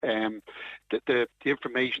the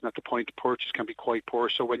information at the point of purchase can be quite poor.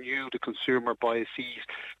 So when you, the consumer, buy a seat,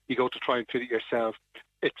 you go to try and fit it yourself,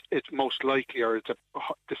 it's most likely, or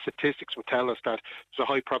the statistics will tell us that there's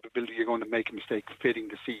a high probability you're going to make a mistake fitting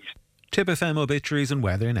the seat. Tipp FM obituaries and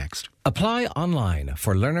weather next. Apply online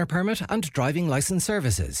for learner permit and driving licence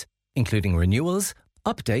services, including renewals,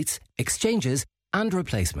 updates, exchanges and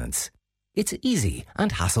replacements. It's easy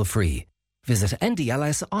and hassle-free. Visit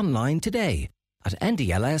NDLS online today at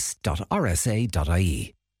ndls.rsa.ie.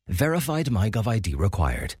 Verified MyGov ID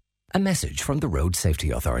required. A message from the Road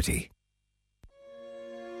Safety Authority.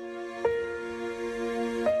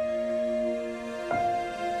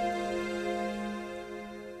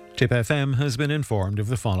 Tipp FM has been informed of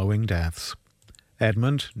the following deaths: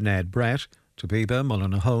 Edmund, Ned Brett, Tobiba,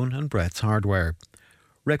 Mullinahone and Brett's Hardware.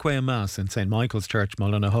 Requiem Mass in St Michael's Church,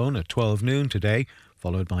 Mullinahone at 12 noon today,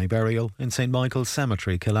 followed by burial in St Michael's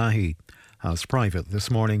Cemetery, Killahy. House private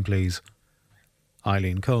this morning, please.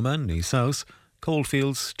 Eileen Coman, Nice House,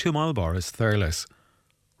 Coldfields, 2 Mile Boris, Thurles.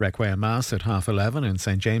 Requiem Mass at 11:30 in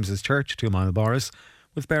St James's Church, 2 Mile Boris,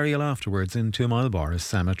 with burial afterwards in 2 Mile Boris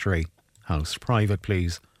Cemetery. House private,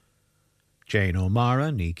 please. Jane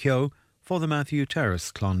O'Mara, Ní Kyo, Father Matthew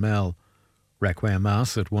Terrace, Clonmel. Requiem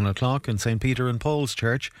Mass at 1 o'clock in St Peter and Paul's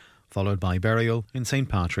Church, followed by burial in St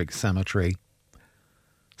Patrick's Cemetery.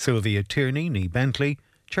 Sylvia Tierney, Ní Bentley,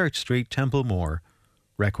 Church Street, Templemore.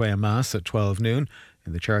 Requiem Mass at 12 noon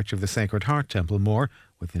in the Church of the Sacred Heart, Templemore,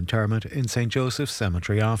 with interment in St Joseph's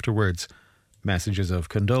Cemetery afterwards. Messages of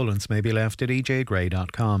condolence may be left at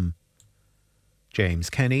ejgray.com. James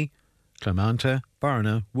Kenny, Clementa,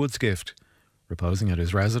 Barna, Woodsgift, reposing at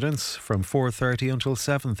his residence from 4:30 until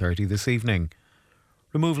 7:30 this evening.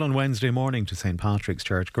 Removal on Wednesday morning to St Patrick's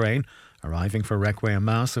Church, Grain, arriving for Requiem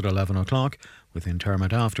Mass at 11 o'clock, with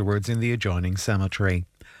interment afterwards in the adjoining cemetery.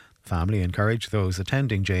 The family encourage those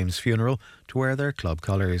attending James' funeral to wear their club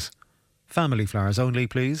colours. Family flowers only,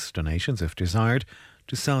 please. Donations, if desired,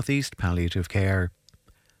 to South East Palliative Care.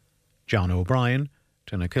 John O'Brien,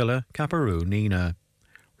 Tunakilla, Caparoo, Nina.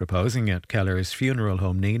 Reposing at Keller's Funeral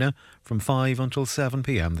Home, Nina, from 5 until 7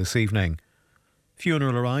 p.m. this evening.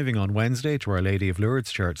 Funeral arriving on Wednesday to Our Lady of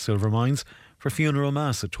Lourdes Church, Silvermines, for funeral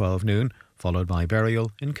mass at 12 noon, followed by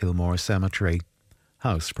burial in Kilmore Cemetery.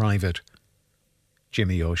 House private.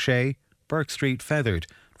 Jimmy O'Shea, Burke Street, Feathered,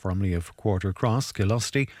 formerly of Quarter Cross,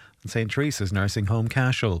 Killusty, and St Teresa's Nursing Home,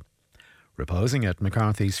 Cashel. Reposing at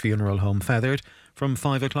McCarthy's Funeral Home, Feathered, from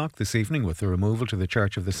 5 o'clock this evening, with the removal to the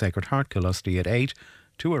Church of the Sacred Heart, Killusty, at 8,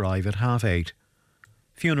 to arrive at 8:30.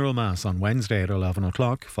 Funeral Mass on Wednesday at 11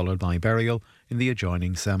 o'clock, followed by burial in the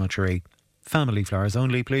adjoining cemetery. Family flowers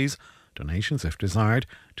only, please. Donations, if desired,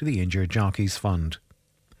 to the Injured Jockeys Fund.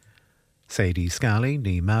 Sadie Scally,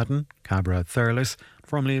 Ní Madden, Cabra Thurles,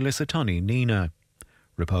 formerly Lisitani, Nina.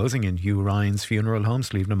 Reposing in Hugh Ryan's Funeral Home,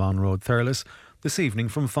 Slievenamon Road, Thurles, this evening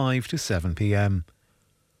from 5 to 7 p.m.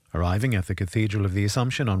 Arriving at the Cathedral of the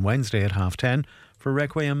Assumption on Wednesday at 10:30 for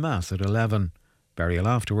Requiem Mass at 11. Burial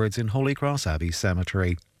afterwards in Holy Cross Abbey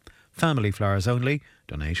Cemetery. Family flowers only,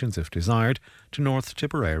 donations if desired, to North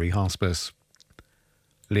Tipperary Hospice.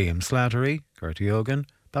 Liam Slattery, Gertie Ogan,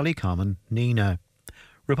 Ballycommon, Nina.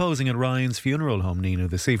 Reposing at Ryan's Funeral Home, Nina,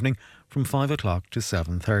 this evening from 5 o'clock to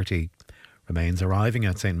 7:30. Remains arriving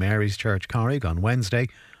at St Mary's Church, Carrig on Wednesday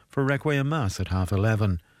for Requiem Mass at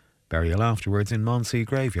 11:30. Burial afterwards in Monsey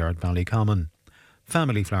Graveyard, Ballycommon.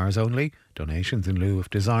 Family flowers only, donations in lieu if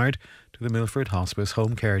desired, to the Milford Hospice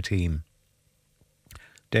Home Care Team.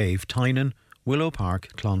 Dave Tynan, Willow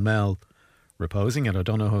Park, Clonmel. Reposing at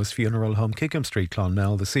O'Donoghue's Funeral Home, Kickham Street,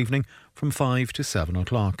 Clonmel, this evening from 5 to 7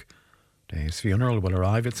 o'clock. Dave's funeral will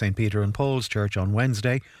arrive at St Peter and Paul's Church on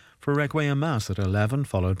Wednesday for Requiem Mass at 11,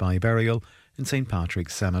 followed by burial in St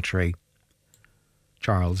Patrick's Cemetery.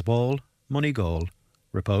 Charles Ball, Moneygall.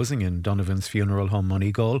 Reposing in Donovan's Funeral Home,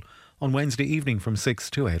 Moneygall, on Wednesday evening from 6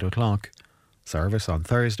 to 8 o'clock. Service on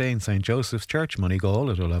Thursday in St Joseph's Church,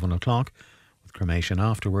 Moneygall, at 11 o'clock, with cremation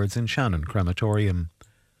afterwards in Shannon Crematorium.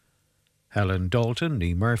 Helen Dalton,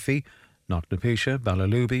 Ní Murphy, Knocknapisha,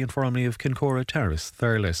 Ballaluby, and formerly of Kincora Terrace,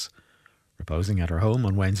 Thurles. Reposing at her home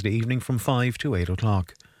on Wednesday evening from 5 to 8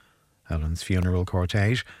 o'clock. Helen's funeral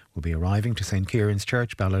cortege will be arriving to St Kieran's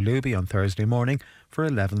Church, Ballaluby, on Thursday morning for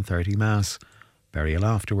 11:30 Mass. Burial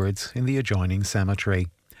afterwards in the adjoining cemetery.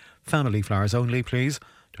 Family flowers only, please.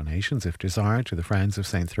 Donations, if desired, to the Friends of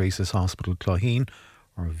St Theresa's Hospital, Clogheen,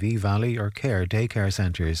 or V Valley or Care Daycare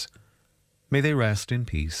Centres. May they rest in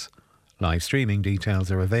peace. Live streaming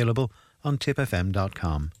details are available on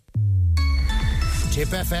tippfm.com. Tipp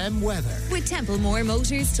FM weather. With Templemore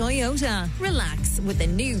Motors Toyota. Relax with the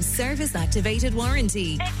new service-activated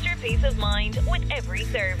warranty. Extra peace of mind with every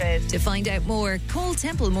service. To find out more, call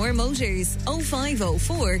Templemore Motors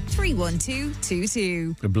 0504 312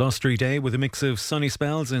 22. A blustery day with a mix of sunny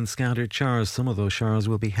spells and scattered showers. Some of those showers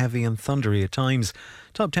will be heavy and thundery at times.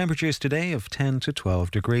 Top temperatures today of 10 to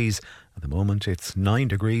 12 degrees. At the moment, it's 9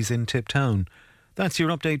 degrees in Tipp Town. That's your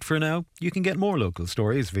update for now. You can get more local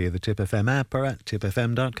stories via the Tipp FM app or at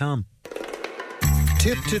tippfm.com.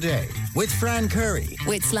 Tipp Today with Fran Curry.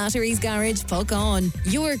 With Slattery's Garage, Puck On.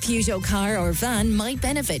 Your Peugeot car or van might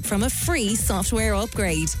benefit from a free software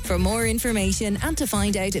upgrade. For more information and to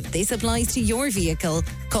find out if this applies to your vehicle,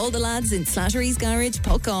 call the lads in Slattery's Garage,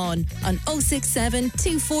 Puck On 067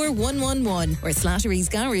 24111 or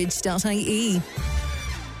slatterysgarage.ie.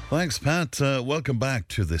 Thanks, Pat. Welcome back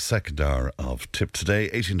to the second hour of Tipp Today.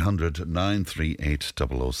 1800 938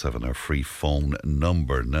 007, our free phone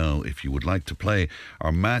number. Now, if you would like to play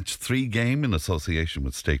our Match 3 game in association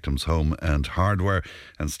with Stakeham's Home and Hardware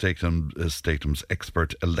and Stakeham's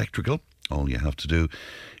Expert Electrical, all you have to do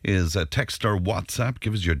is text or WhatsApp,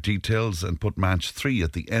 give us your details and put Match 3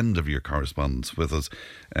 at the end of your correspondence with us,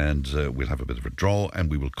 and we'll have a bit of a draw and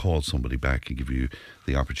we will call somebody back and give you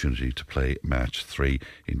the opportunity to play Match 3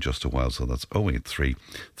 in just a while. So that's 083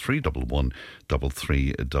 311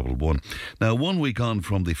 3311. Now, 1 week on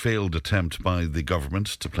from the failed attempt by the government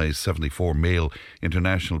to place 74 male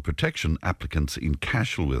international protection applicants in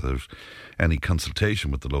Cashel without any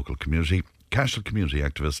consultation with the local community, Cashel community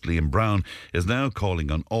activist Liam Brown is now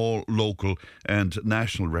calling on all local and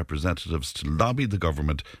national representatives to lobby the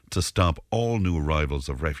government to stop all new arrivals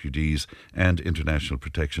of refugees and international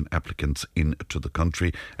protection applicants into the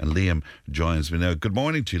country. And Liam joins me now. Good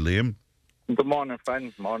morning to you, Liam. Good morning,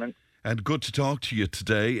 friend. Morning. And good to talk to you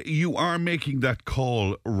today. You are making that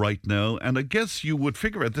call right now, and I guess you would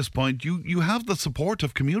figure at this point you have the support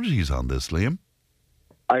of communities on this, Liam.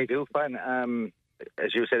 I do, friend.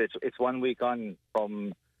 As you said, it's 1 week on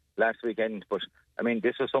from last weekend, but I mean,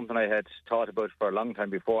 this was something I had thought about for a long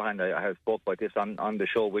time beforehand. I have spoke about this on the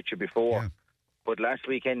show with you before. Yeah. But last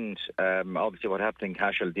weekend, obviously what happened in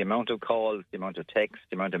Cashel, the amount of calls, the amount of texts,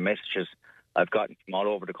 the amount of messages I've gotten from all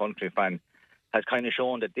over the country, fan, has kind of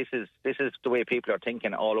shown that this is the way people are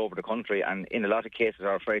thinking all over the country, and in a lot of cases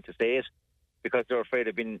are afraid to say it because they're afraid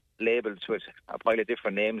of being labelled with a pile of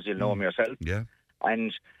different names. You'll know them yourself. Yeah.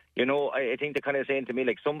 And you know, I think they're kind of saying to me,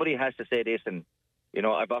 like, somebody has to say this. And, you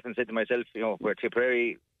know, I've often said to myself, you know, where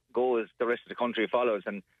Tipperary goes, the rest of the country follows.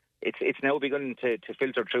 And it's now begun to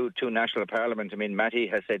filter through to National Parliament. I mean, Matty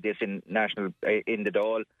has said this in the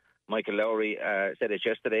Dáil. Michael Lowry said it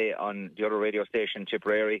yesterday on the other radio station,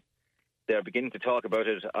 Tipperary. They're beginning to talk about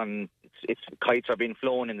it. Its kites are being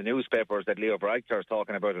flown in the newspapers that Leo Varadkar is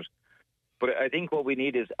talking about it. But I think what we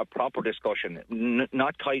need is a proper discussion,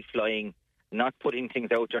 not kite flying, not putting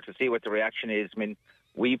things out there to see what the reaction is. I mean,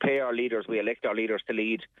 we pay our leaders, we elect our leaders to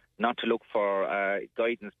lead, not to look for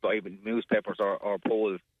guidance by newspapers or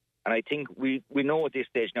polls. And I think we know at this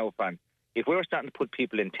stage now, Fran, if we're starting to put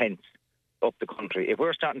people in tents up the country, if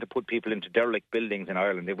we're starting to put people into derelict buildings in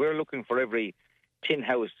Ireland, if we're looking for every tin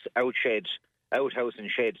house, outhouse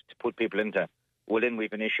and shed to put people into, well, then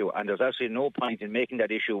we've an issue. And there's actually no point in making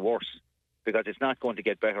that issue worse, because it's not going to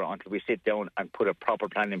get better until we sit down and put a proper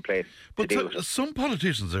plan in place. But some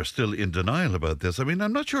politicians are still in denial about this. I mean,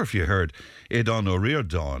 I'm not sure if you heard Aidan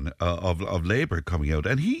O'Riordan of Labour coming out,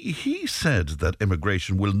 and he said that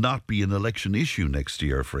immigration will not be an election issue next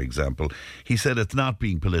year, for example. He said it's not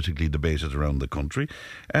being politically debated around the country,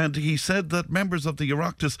 and he said that members of the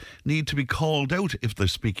Oireachtas need to be called out if they're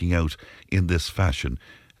speaking out in this fashion.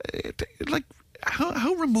 Like,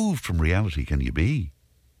 how removed from reality can you be?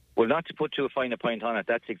 Well, not to put too fine a point on it,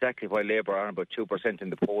 that's exactly why Labour are about 2% in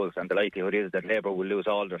the polls, and the likelihood is that Labour will lose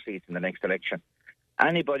all their seats in the next election.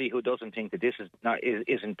 Anybody who doesn't think that this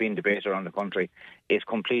isn't being debated around the country is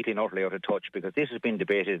completely and utterly out of touch, because this has been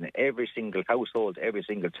debated in every single household, every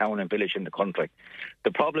single town and village in the country.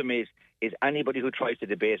 The problem is anybody who tries to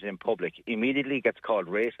debate it in public immediately gets called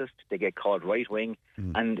racist, they get called right-wing,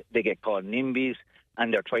 and they get called NIMBYs,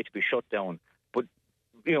 and they're trying to be shut down. But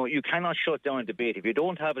you know, you cannot shut down a debate if you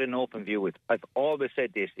don't have it in open view. I've always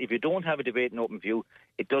said this: if you don't have a debate in open view,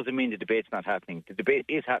 it doesn't mean the debate's not happening. The debate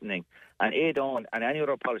is happening, and Aidan and any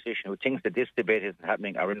other politician who thinks that this debate isn't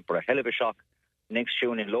happening are in for a hell of a shock next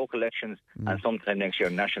June in local elections and sometime next year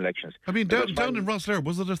in national elections. I mean, down in Rosslare,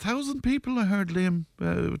 was it 1,000 people? I heard Liam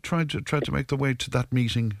tried to make their way to that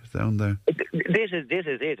meeting down there. This is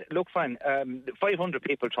it. Look, fine. 500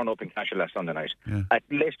 people turned up in Cashel last Sunday night at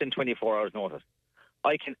less than 24 hours' notice.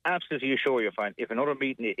 I can absolutely assure you, Fran, if another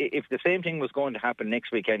meeting, if the same thing was going to happen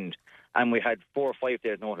next weekend and we had 4 or 5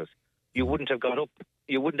 days' notice, you wouldn't have got up.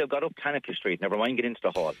 You wouldn't have got up Canopy Street, never mind get into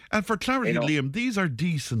the hall. And for clarity, Liam, these are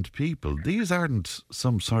decent people. These aren't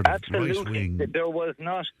some sort of right-wing... There was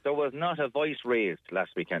not a voice raised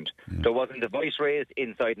last weekend. Yeah. There wasn't a voice raised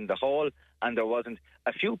inside in the hall, and there wasn't...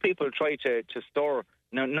 A few people tried to stir...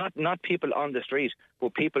 Now, not people on the street,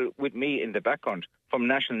 but people with me in the background from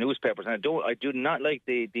national newspapers. And I do not like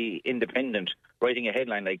the Independent writing a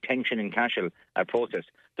headline like "Tension in Cashel at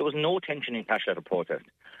protest." There was no tension in Cashel at a protest.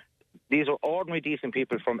 These are ordinary, decent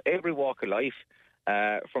people from every walk of life,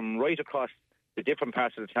 from right across the different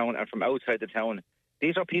parts of the town and from outside the town.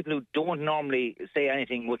 These are people who don't normally say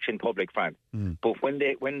anything much in public, Fran. But when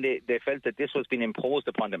they felt that this was being imposed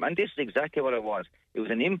upon them, and this is exactly what it was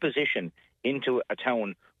an imposition into a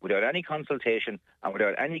town without any consultation and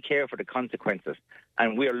without any care for the consequences.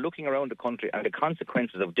 And we are looking around the country, and the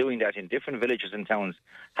consequences of doing that in different villages and towns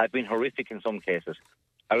have been horrific in some cases.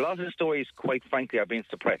 A lot of the stories, quite frankly, are being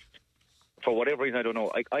suppressed. For whatever reason, I don't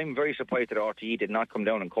know. I'm very surprised that RTE did not come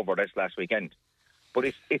down and cover this last weekend. But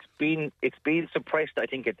it's been suppressed, I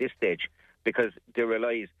think, at this stage, because they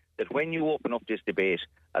realise that when you open up this debate,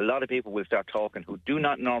 a lot of people will start talking who do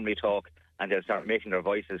not normally talk, and they'll start making their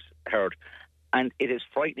voices heard. And it is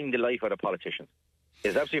frightening the life out of politicians.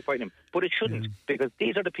 It's absolutely frightening. But it shouldn't, because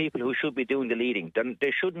these are the people who should be doing the leading.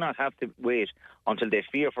 They should not have to wait until they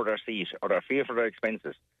fear for their seat or they fear for their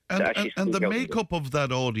expenses. And the makeup of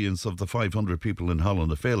that audience of the 500 people in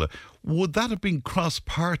Holland Afela, would that have been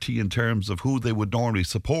cross-party in terms of who they would normally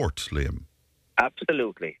support, Liam?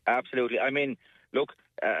 Absolutely. I mean, look,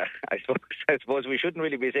 I suppose we shouldn't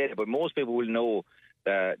really be saying it, but most people will know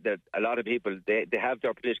that a lot of people, they have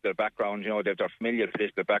their political background, they have their familial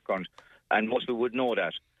political background, and most people would know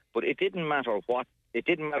that. But it didn't matter what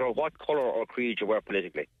colour or creed you were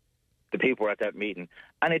politically. The people were at that meeting,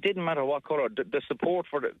 and it didn't matter what colour. The support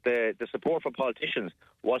for the support for politicians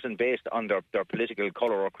wasn't based on their political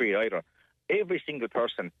colour or creed either. Every single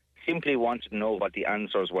person simply wanted to know what the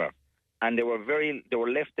answers were, and they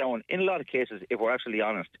were left down in a lot of cases, if we're absolutely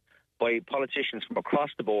honest, by politicians from across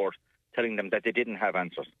the board telling them that they didn't have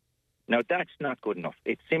answers. Now that's not good enough.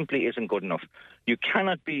 It simply isn't good enough. You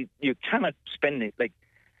cannot spend it like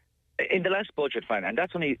in the last budget, fine, and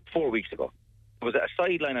that's only 4 weeks ago. There was a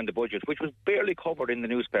sideline on the budget which was barely covered in the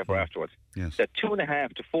newspaper afterwards. Yes. That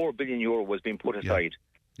 €2.5 to €4 billion was being put aside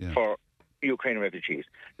for Ukrainian refugees.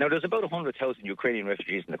 Now there's about 100,000 Ukrainian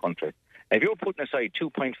refugees in the country. If you're putting aside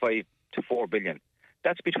 2.5 to 4 billion,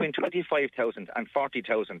 that's between 25,000 and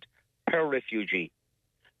 40,000 per refugee.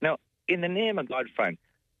 Now, in the name of God, Fran,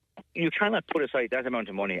 you cannot put aside that amount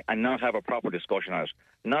of money and not have a proper discussion on it,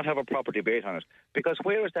 not have a proper debate on it, because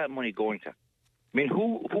where is that money going to? I mean,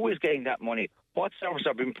 who is getting that money? What services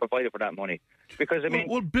are being provided for that money? Because, I mean...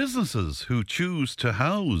 Well, businesses who choose to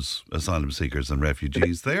house asylum seekers and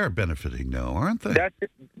refugees, they are benefiting now, aren't they?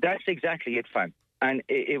 That's exactly it, Fran. And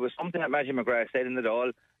it was something that Matthew McGrath said in the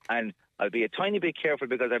Dáil, and I'll be a tiny bit careful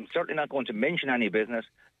because I'm certainly not going to mention any business,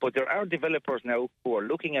 but there are developers now who are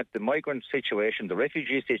looking at the migrant situation, the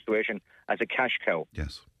refugee situation, as a cash cow.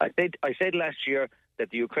 Yes. I said last year that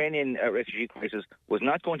the Ukrainian refugee crisis was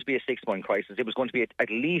not going to be a 6-month crisis. It was going to be at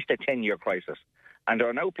least a 10-year crisis. And there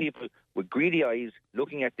are now people with greedy eyes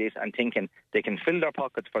looking at this and thinking they can fill their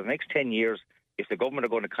pockets for the next 10 years if the government are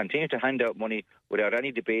going to continue to hand out money without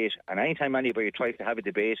any debate. And anytime anybody tries to have a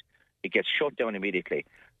debate, it gets shut down immediately.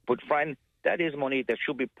 But, Fran, that is money that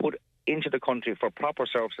should be put into the country for proper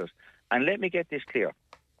services. And let me get this clear.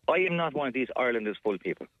 I am not one of these Ireland is full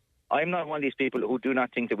people. I'm not one of these people who do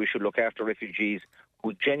not think that we should look after refugees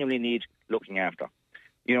who genuinely need looking after.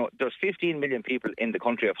 There's 15 million people in the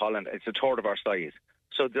country of Holland. It's a third of our size.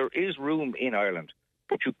 So there is room in Ireland.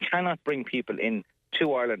 But you cannot bring people in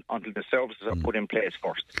to Ireland until the services are put in place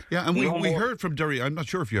first. Yeah, and we heard from Derek. I'm not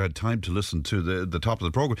sure if you had time to listen to the top of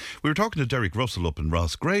the programme. We were talking to Derek Russell up in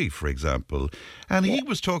Rossgrave, for example, and he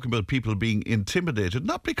was talking about people being intimidated,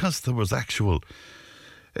 not because there was actual...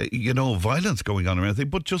 violence going on or anything,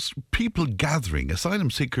 but just people gathering, asylum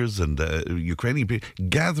seekers and Ukrainian people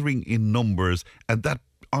gathering in numbers, and that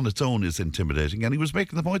on its own is intimidating. And he was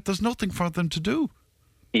making the point, there's nothing for them to do.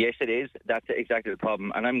 Yes, it is. That's exactly the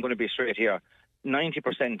problem. And I'm going to be straight here.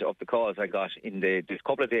 90% of the calls I got in the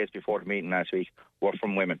couple of days before the meeting last week were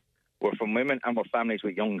from women. Were from women and were families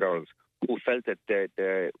with young girls who felt that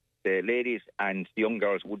the ladies and the young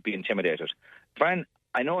girls would be intimidated. Fran,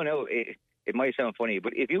 I know it might sound funny,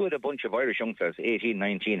 but if you had a bunch of Irish young fellas, 18,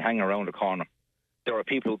 19, hanging around a corner, there are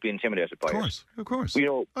people who'd be intimidated by it. Of course. You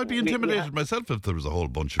know, I'd be intimidated myself if there was a whole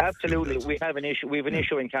bunch of... Absolutely. We have an issue. We have an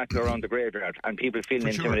issue in Cackle around the graveyard, and people feeling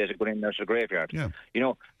intimidated going in there to the graveyard. Yeah. You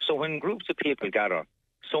know, so when groups of people gather,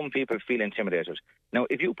 some people feel intimidated. Now,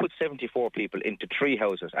 if you put 74 people into 3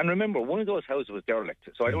 houses, and remember, one of those houses was derelict,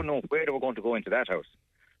 so I don't know where they were going to go into that house,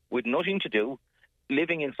 with nothing to do,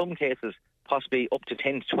 living in some cases possibly up to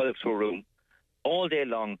 10 to 12 to a room, all day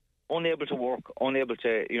long, unable to work, unable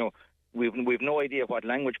to, you know, we've no idea what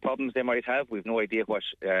language problems they might have. We've no idea what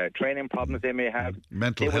training problems they may have.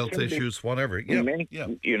 Mental health issues, whatever. You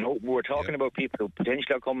know, we're talking about people who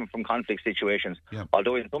potentially are coming from conflict situations. Yeah.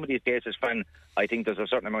 Although in some of these cases, I think there's a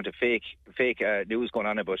certain amount of fake news going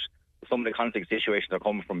on about some of the conflict situations are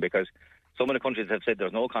coming from, because some of the countries have said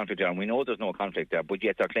there's no conflict there, and we know there's no conflict there, but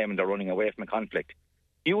yet they're claiming they're running away from a conflict.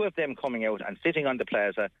 You have them coming out and sitting on the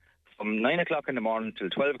plaza from 9 o'clock in the morning till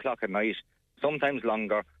 12 o'clock at night, sometimes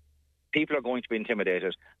longer. People are going to be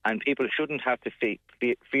intimidated, and people shouldn't have to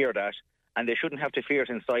fear that, and they shouldn't have to fear it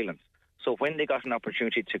in silence. So when they got an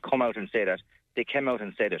opportunity to come out and say that, they came out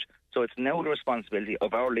and said it. So it's now the responsibility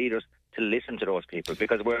of our leaders to listen to those people,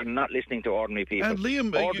 because we're not listening to ordinary people. And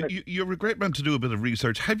Liam, you're a great man to do a bit of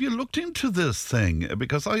research. Have you looked into this thing?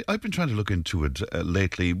 Because I've been trying to look into it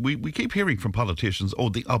lately. We keep hearing from politicians,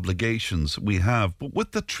 the obligations we have. But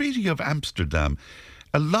with the Treaty of Amsterdam,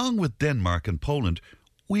 along with Denmark and Poland,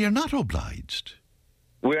 we are not obliged.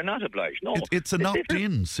 We are not obliged, no. It's an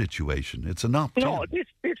opt-in situation. It's an opt-in. No, this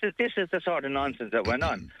is the sort of nonsense that went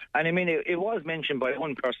on. And I mean, it was mentioned by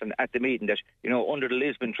one person at the meeting that, you know, under the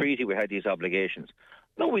Lisbon Treaty we had these obligations.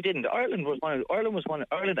 No, we didn't. Ireland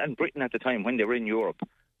and Britain at the time when they were in Europe,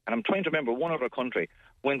 and I'm trying to remember one other country,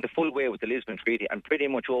 went the full way with the Lisbon Treaty and pretty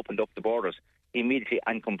much opened up the borders immediately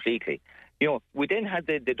and completely. You know, we then had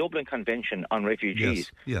the Dublin Convention on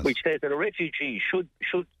Refugees, which says that a refugee should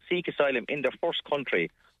seek asylum in their first country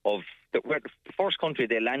the first country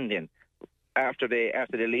they land in after they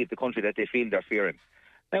leave the country that they feel they're fearing.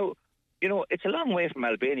 Now, you know, it's a long way from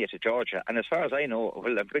Albania to Georgia, and as far as I know,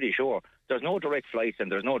 well, I'm pretty sure, there's no direct flights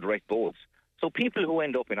and there's no direct boats. So people who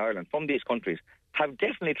end up in Ireland from these countries have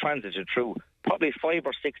definitely transited through probably 5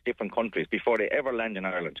 or 6 different countries before they ever land in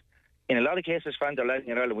Ireland. In a lot of cases, they're landing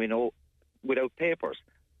in Ireland, we know, without papers,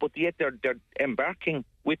 but yet they're embarking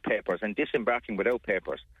with papers and disembarking without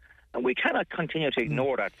papers. And we cannot continue to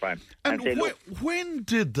ignore that, Fran. And say, when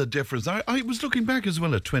did the difference... I was looking back as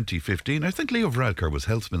well at 2015. I think Leo Varadkar was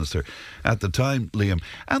Health Minister at the time, Liam,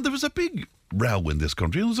 and there was a big row in this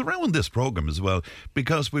country. And there was a row in this programme as well,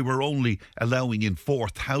 because we were only allowing in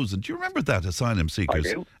 4,000. Do you remember that, asylum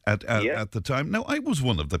seekers at the time? Now, I was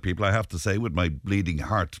one of the people, I have to say, with my bleeding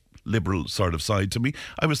heart liberal sort of side to me.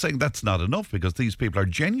 I was saying that's not enough, because these people are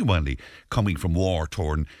genuinely coming from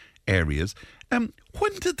war-torn areas.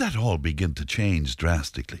 When did that all begin to change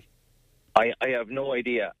drastically? I have no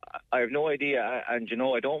idea. And, you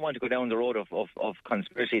know, I don't want to go down the road of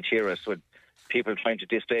conspiracy theorists with people trying to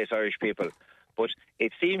displace Irish people. But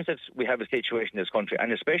it seems that we have a situation in this country,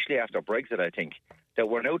 and especially after Brexit, I think, that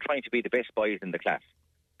we're now trying to be the best boys in the class.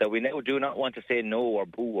 That we now do not want to say no or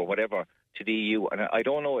boo or whatever to the EU. And I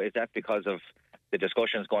don't know, is that because of the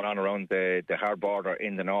discussions going on around the hard border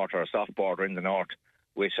in the north, or a soft border in the north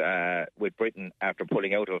with Britain after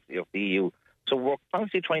pulling out of the EU. So we're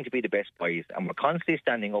constantly trying to be the best boys, and we're constantly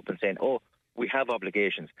standing up and saying, we have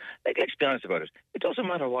obligations. Like, let's be honest about it. It doesn't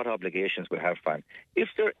matter what obligations we have, Fran. If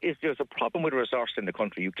there's a problem with resource in the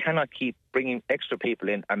country, you cannot keep bringing extra people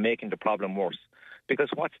in and making the problem worse. Because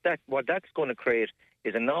what that's going to create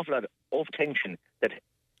is an awful lot of tension that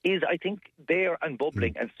is, I think, there and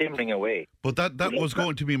bubbling and simmering away. But that was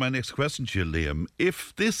going to be my next question to you, Liam.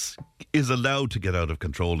 If this is allowed to get out of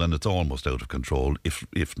control, and it's almost out of control,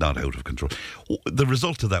 if not out of control, the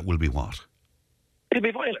result of that will be what? It'll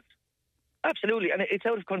be violent. Absolutely. And it's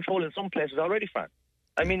out of control in some places already, Fran.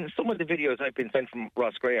 I mean, some of the videos I've been sent from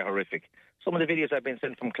Roscrea are horrific. Some of the videos I've been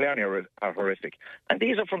sent from Clarny are horrific. And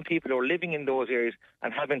these are from people who are living in those areas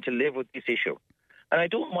and having to live with this issue. And I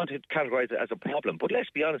don't want to categorise it as a problem, but let's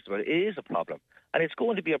be honest about it. It is a problem, and it's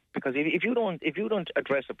going to be because if you don't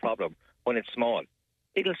address a problem when it's small,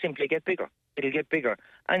 it'll simply get bigger. It'll get bigger,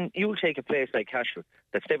 and you'll take a place like Cashel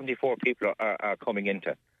that 74 people are coming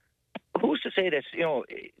into. Who's to say that, you know,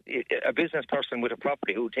 a business person with a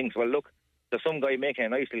property who thinks, well, look, there's some guy making a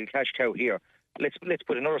nice little cash cow here. Let's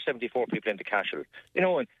put another 74 people into Cashel. You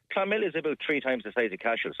know, and Clonmel is about 3 times the size of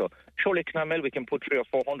Cashel, so surely Clonmel we can put 300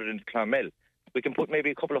 or 400 into Clonmel. We can put maybe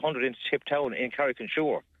a couple of hundred into Tiptown in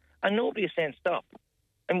Carrick-on-Shore. And nobody is saying stop.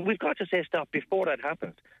 And we've got to say stop before that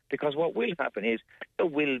happens, because what will happen is there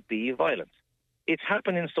will be violence. It's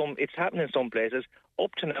happening in some places.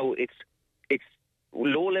 Up to now, it's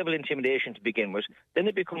low-level intimidation to begin with, then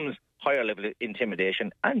it becomes higher-level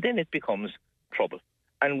intimidation, and then it becomes trouble.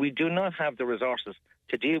 And we do not have the resources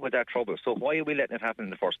to deal with that trouble. So why are we letting it happen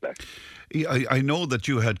in the first place? I know that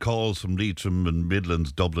you had calls from Leitrim and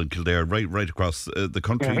Midlands, Dublin, Kildare, right across the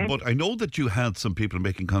country, but I know that you had some people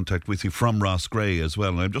making contact with you from Roscrea as well,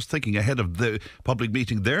 and I'm just thinking ahead of the public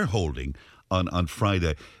meeting they're holding on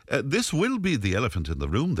Friday. This will be the elephant in the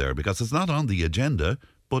room there, because it's not on the agenda,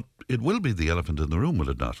 but it will be the elephant in the room, will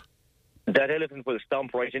it not? That elephant will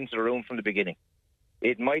stomp right into the room from the beginning.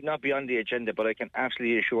 It might not be on the agenda, but I can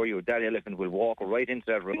absolutely assure you that elephant will walk right into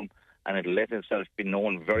that room and it'll let itself be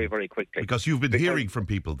known very, very quickly. Because you've been hearing from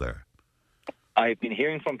people there. I've been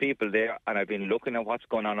hearing from people there, and I've been looking at what's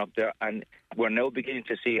going on up there, and we're now beginning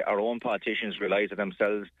to see our own politicians realise it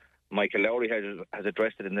themselves. Michael Lowry has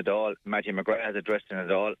addressed it in the Dáil. Matthew McGrath has addressed it in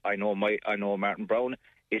the Dáil. I know Martin Brown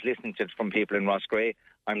is listening to it from people in Roscrea.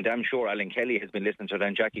 I'm damn sure Alan Kelly has been listening to it,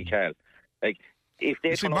 and Jackie Cahill. Like, if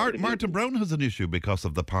they Martin Brown has an issue because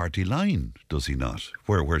of the party line, does he not?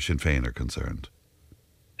 Where Sinn Féin are concerned.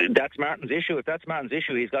 That's Martin's issue. If that's Martin's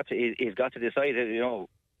issue, he's got to decide,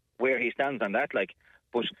 where he stands on that. Like,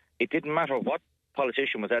 but it didn't matter what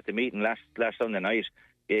politician was at the meeting last Sunday night.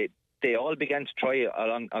 They all began to try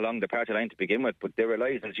along the party line to begin with, but they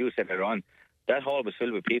realised, as you said earlier on, that hall was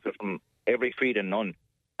filled with people from every creed and none,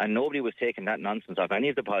 and nobody was taking that nonsense off any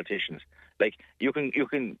of the politicians. Like, you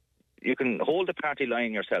can hold the party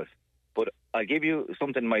line yourself, but I'll give you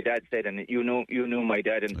something my dad said, and you knew my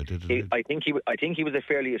dad, and I think he was a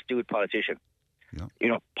fairly astute politician.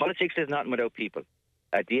 Yeah. Politics is not without people.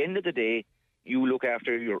 At the end of the day, you look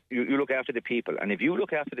after you look after the people, and if you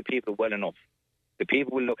look after the people well enough, the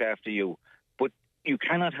people will look after you. But you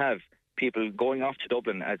cannot have people going off to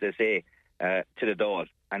Dublin, as they say, to the Dáil,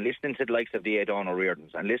 and listening to the likes of the Aidan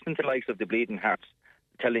O'Riordans and listening to the likes of the Bleeding Hearts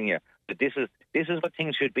telling you that this is what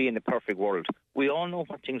things should be in the perfect world. We all know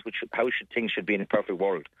how things should be in the perfect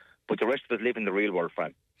world, but the rest of us live in the real world,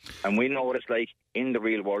 Fran. And we know what it's like in the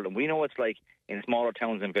real world, and we know what it's like in smaller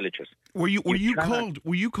towns and villages. Were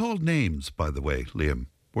you called names, by the way, Liam?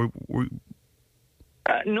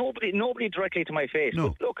 Nobody directly to my face. No,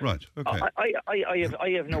 but look, right, okay. I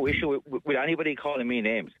have no issue with anybody calling me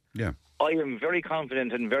names. Yeah, I am very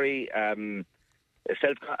confident and very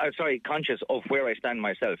conscious of where I stand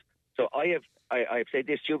myself. So I've said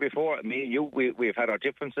this to you before. Me and you, we've had our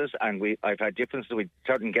differences, and I've had differences with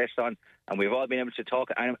certain guests on, and we've all been able to talk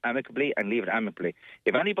amicably and leave it amicably.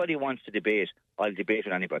 If anybody wants to debate, I'll debate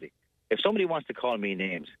with anybody. If somebody wants to call me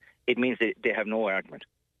names, it means that they have no argument.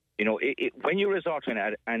 When you resort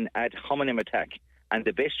to an ad hominem attack, and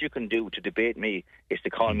the best you can do to debate me is to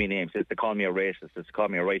call me names, is to call me a racist, is to call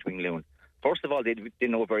me a right-wing loon. First of all, they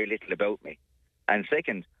know very little about me. And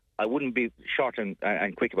second, I wouldn't be short and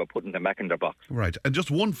quick about putting them back in their box. Right. And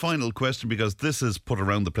just one final question, because this is put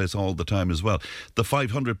around the place all the time as well. The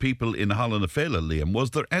 500 people in Holland-a-Fela, Liam,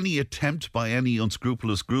 was there any attempt by any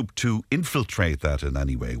unscrupulous group to infiltrate that in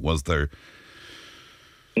any way? Was there?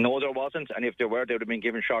 No, there wasn't. And if there were, they would have been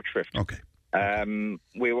given short shrift. Okay.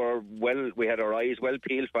 We had our eyes well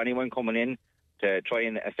peeled for anyone coming in to try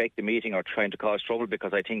and affect the meeting or trying to cause trouble,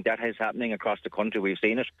 because I think that is happening across the country. We've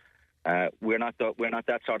seen it. We're not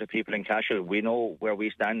that sort of people in Cashel. We know where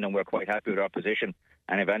we stand, and we're quite happy with our position.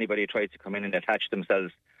 And if anybody tries to come in and attach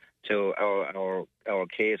themselves to our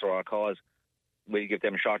case or our cause, we'll give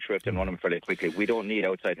them short shrift and run them fairly quickly. We don't need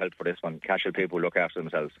outside help for this one. Cashel people will look after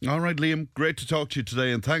themselves. All right, Liam, great to talk to you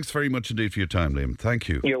today, and thanks very much indeed for your time, Liam. Thank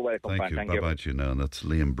you. You're welcome, Thank you. Thank Bye-bye to you now. And that's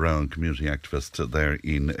Liam Brown, community activist there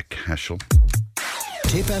in Cashel.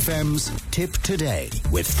 Tipp FM's Tip Today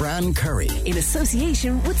with Fran Curry. In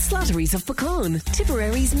association with Slattery's of Pecan,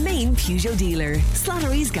 Tipperary's main Peugeot dealer.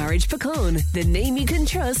 Slattery's Garage Pecan, the name you can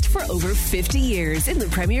trust for over 50 years in the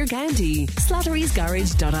Premier County.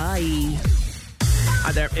 Slattery'sGarage.ie.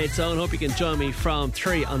 Hi there, it's Owen. Hope you can join me from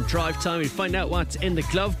 3 on Drive Time. We'll find out what's in the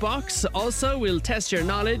glove box. Also, we'll test your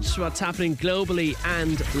knowledge, what's happening globally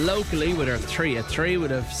and locally with our 3 at 3. We'll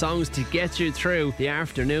have songs to get you through the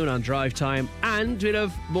afternoon on Drive Time. And we'll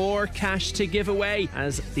have more cash to give away,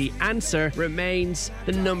 as the answer remains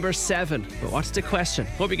the number 7. But what's the question?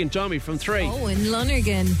 Hope you can join me from 3. Owen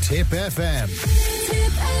Lonergan. Tipp FM.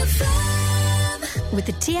 Tipp FM. With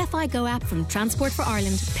the TFI Go app from Transport for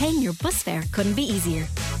Ireland, paying your bus fare couldn't be easier.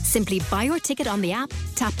 Simply buy your ticket on the app,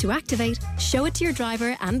 tap to activate, show it to your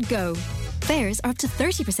driver and go. Fares are up to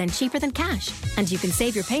 30% cheaper than cash, and you can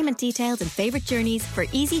save your payment details and favourite journeys for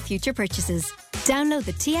easy future purchases. Download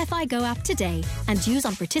the TFI Go app today and use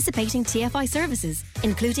on participating TFI services,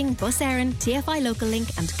 including Bus Éireann, TFI Local Link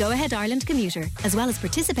and Go Ahead Ireland Commuter, as well as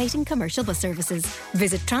participating commercial bus services.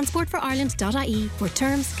 Visit transportforireland.ie for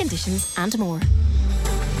terms, conditions and more.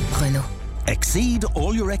 Renault. Exceed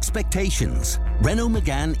all your expectations. Renault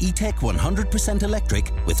Megane E-Tech 100%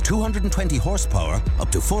 electric with 220 horsepower,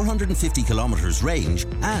 up to 450 kilometres range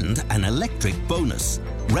and an electric bonus.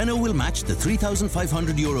 Renault will match the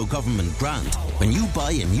 €3,500 government grant when you buy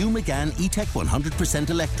a new Megane E-Tech 100%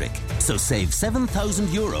 electric. So save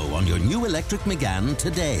 €7,000 on your new electric Megane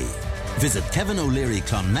today. Visit Kevin O'Leary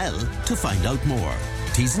Clonmel to find out more.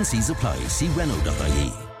 T's and C's apply. See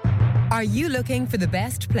Renault.ie. Are you looking for the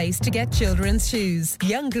best place to get children's shoes?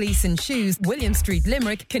 Young Gleason Shoes, William Street,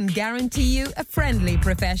 Limerick, can guarantee you a friendly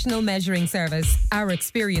professional measuring service. Our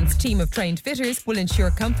experienced team of trained fitters will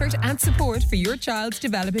ensure comfort and support for your child's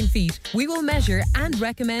developing feet. We will measure and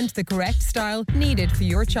recommend the correct style needed for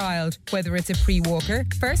your child, whether it's a pre-walker,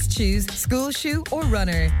 first shoes, school shoe or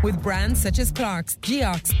runner. With brands such as Clark's,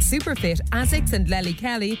 Geox, Superfit, Asics and Lely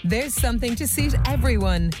Kelly, there's something to suit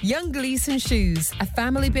everyone. Young Gleason Shoes, a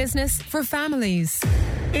family business for families.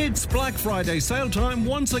 It's Black Friday sale time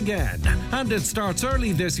once again, and it starts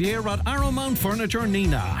early this year at Arrowmount Furniture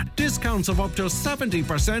Nina. Discounts of up to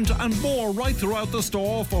 70% and more right throughout the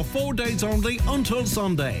store for 4 days only until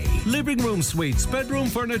Sunday. Living room suites, bedroom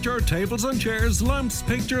furniture, tables and chairs, lamps,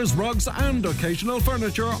 pictures, rugs and occasional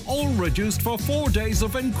furniture, all reduced for 4 days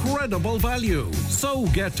of incredible value. So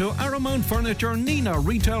get to Arrowmount Furniture Nina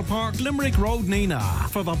Retail Park, Limerick Road, Nina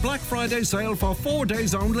for the Black Friday sale for 4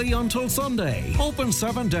 days only until Sunday. Open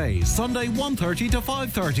 7 days, Sunday 1:30 to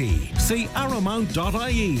 5:30. See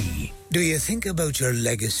arrowmount.ie. Do you think about your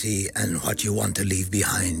legacy and what you want to leave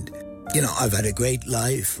behind? You know, I've had a great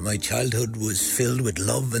life. My childhood was filled with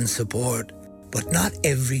love and support. But not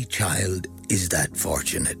every child is that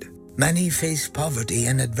fortunate. Many face poverty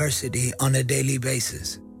and adversity on a daily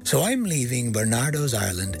basis. So I'm leaving Bernardo's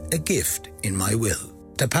Ireland a gift in my will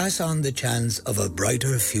to pass on the chance of a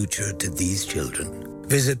brighter future to these children.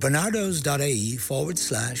 Visit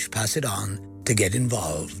bernardos.ie/pass it on to get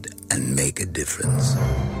involved and make a difference.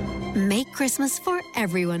 Make Christmas for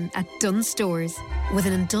everyone at Dunnes Stores with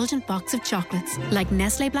an indulgent box of chocolates like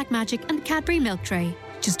Nestle Black Magic and Cadbury Milk Tray,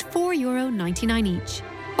 just €4.99 each.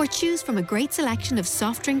 Or choose from a great selection of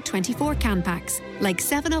soft drink 24 can packs like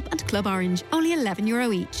 7-Up and Club Orange, only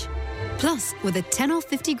 €11 each. Plus, with a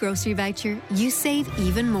 10/50 grocery voucher, you save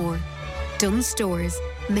even more. Dunnes Stores.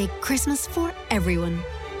 Make Christmas for everyone.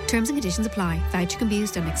 Terms and conditions apply. Voucher can be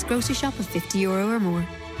used on next grocery shop of €50 or more.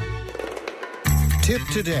 Tip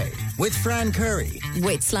today with Fran Curry.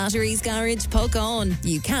 With Slattery's Garage, puck on.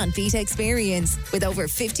 You can't beat experience. With over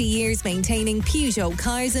 50 years maintaining Peugeot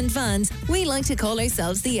cars and vans, we like to call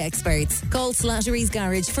ourselves the experts. Call Slattery's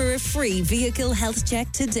Garage for a free vehicle health check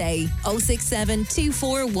today. 067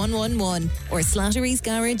 24111 or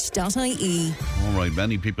slatterysgarage.ie. All right,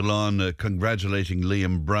 many people on congratulating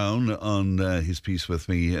Liam Brown on his piece with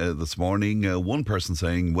me this morning. One person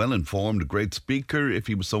saying, well informed, great speaker. If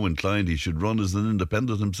he was so inclined, he should run as an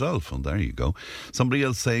independent himself. And there you go. Somebody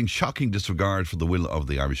else saying, shocking disregard for the will of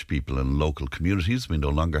the Irish people and local communities. We no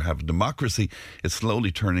longer have a democracy. It's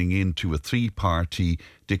slowly turning into a three-party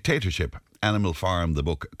dictatorship. Animal Farm, the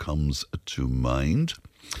book, comes to mind.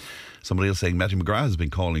 Somebody else saying Matthew McGrath has been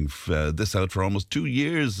calling this out for almost 2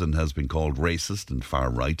 years and has been called racist and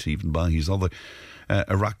far-right even by his other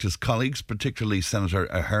Oireachtas colleagues, particularly Senator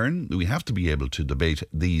Ahern. We have to be able to debate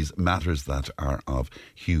these matters that are of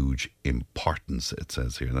huge importance, it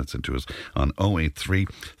says here. That's into us on 083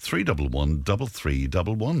 311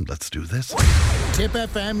 3311. Let's do this. Tip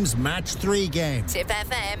FM's Match 3 game. Tip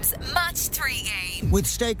FM's Match 3 game. With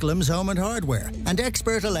Steaklam's Home and Hardware and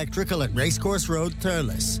Expert Electrical at Racecourse Road,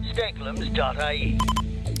 Thurles. Steaklams.ie.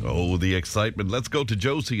 Oh, the excitement. Let's go to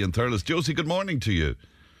Josie in Thurles. Josie, good morning to you.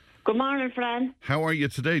 Good morning, Fran. How are you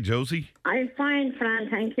today, Josie? I'm fine,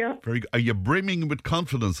 Fran, thank you. Very good. Are you brimming with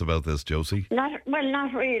confidence about this, Josie? Not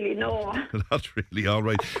really, no. Not really, all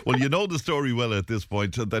right. Well, you know the story well at this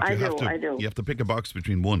point. That I do. You have to pick a box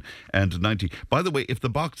between 1 and 90. By the way, if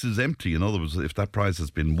the box is empty, in other words, if that prize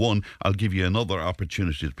has been won, I'll give you another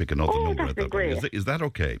opportunity to pick another number at that point. Is that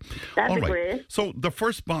okay? That'd all be right. great. So the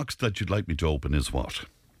first box that you'd like me to open is what?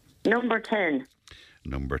 Number 10.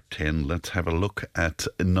 Number 10. Let's have a look at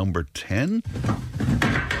number 10.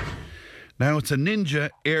 Now, it's a Ninja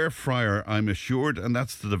air fryer, I'm assured, and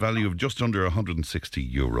that's to the value of just under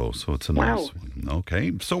 €160. So it's a nice one.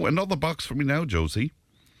 Okay. So another box for me now, Josie.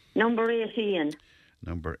 Number 18.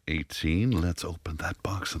 Number 18. Let's open that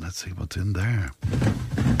box and let's see what's in there.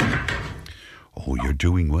 Oh, you're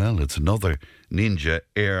doing well. It's another Ninja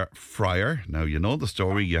air fryer. Now, you know the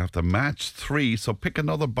story. You have to match 3, so pick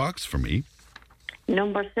another box for me.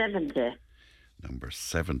 Number 70. Number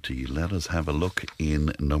 70. Let us have a look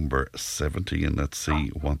in number 70 and let's see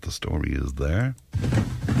what the story is there.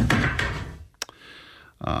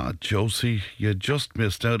 Josie, you just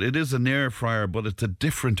missed out. It is an air fryer, but it's a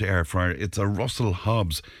different air fryer. It's a Russell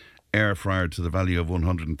Hobbs air fryer to the value of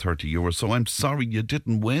 €130. So I'm sorry you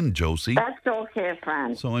didn't win, Josie. That's okay,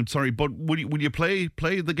 Fran. So I'm sorry, but will you play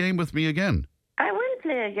the game with me again? I will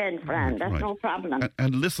play again, Fran. That's no problem.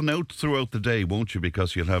 And listen out throughout the day, won't you?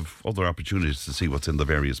 Because you'll have other opportunities to see what's in the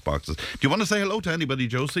various boxes. Do you want to say hello to anybody,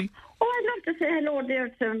 Josie? Oh, I'd love to say hello there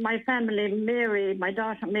to my family, Mary, my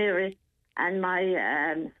daughter Mary, and my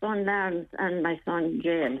son Lawrence and my son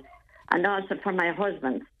James, and also for my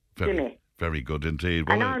husband, Jimmy. Very good indeed.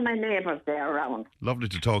 Well, and all my neighbours there around. Lovely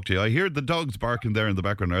to talk to you. I hear the dogs barking there in the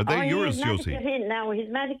background. Are they yours, Josie? He's mad to get in now. He's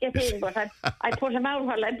mad to get in, but I put him out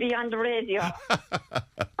while I'd be on the radio.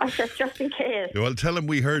 I said, just in case. Well, tell him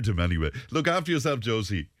we heard him anyway. Look after yourself,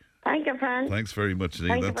 Josie. Thank you, Fran. Thanks very much,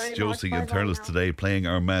 Janine. That's Josie in Thurles today playing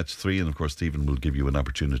our match 3. And of course, Stephen will give you an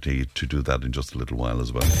opportunity to do that in just a little while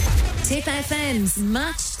as well. Tipp FM's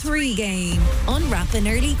Match 3 game. Unwrap an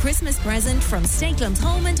early Christmas present from Stakelum's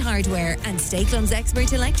Home and Hardware and Stakelum's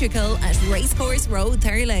Expert Electrical at Racecourse Road,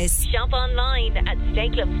 Thurles. Shop online at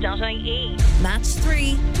stakelums.ie. Match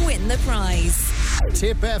 3. Win the prize.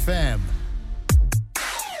 Tipp FM.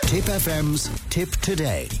 Tipp FM's Tip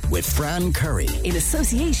Today with Fran Curry. In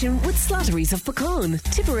association with Slattery's of Pecan,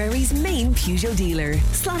 Tipperary's main Peugeot dealer.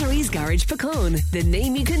 Slattery's Garage Pecan, the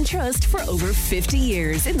name you can trust for over 50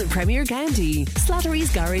 years in the Premier County.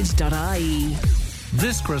 Slattery'sGarage.ie.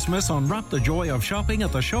 This Christmas, unwrap the joy of shopping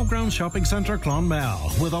at the Showgrounds Shopping Centre Clonmel.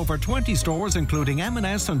 With over 20 stores including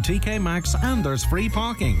M&S and TK Maxx, and there's free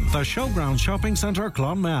parking. The Showgrounds Shopping Centre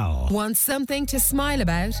Clonmel. Want something to smile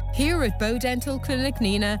about? Here at Bow Dental Clinic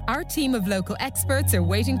Nina, our team of local experts are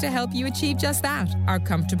waiting to help you achieve just that. Our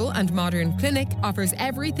comfortable and modern clinic offers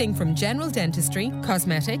everything from general dentistry,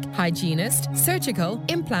 cosmetic, hygienist, surgical,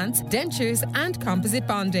 implants, dentures and composite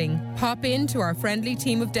bonding. Pop in to our friendly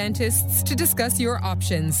team of dentists to discuss your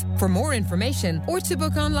options. For more information or to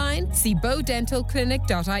book online, see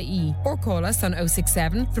bowdentalclinic.ie or call us on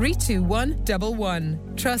 067 321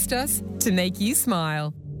 111. Trust us to make you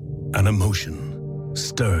smile. An emotion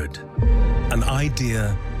stirred. An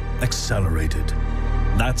idea accelerated.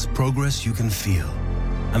 That's progress you can feel.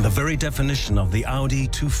 And the very definition of the Audi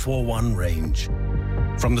 241 range.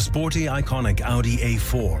 From the sporty, iconic Audi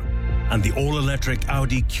A4 and the all-electric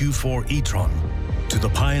Audi Q4 e-tron to the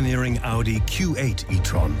pioneering Audi Q8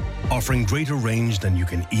 e-tron, offering greater range than you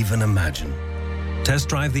can even imagine. Test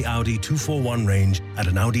drive the Audi 241 range at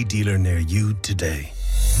an Audi dealer near you today.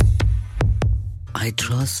 I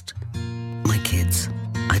trust my kids.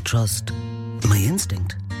 I trust my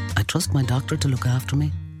instinct. I trust my doctor to look after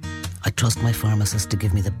me. I trust my pharmacist to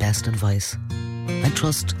give me the best advice. I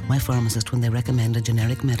trust my pharmacist when they recommend a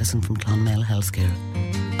generic medicine from Clonmel Healthcare.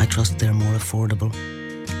 I trust they're more affordable.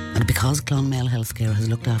 And because Clonmel Healthcare has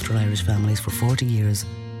looked after Irish families for 40 years,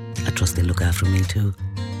 I trust they'll look after me too.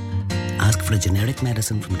 Ask for a generic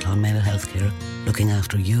medicine from Clonmel Healthcare, looking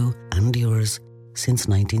after you and yours since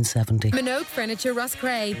 1970. Minogue Furniture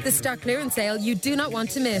Roscrea, the stock clearance sale you do not want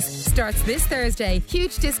to miss. Starts this Thursday.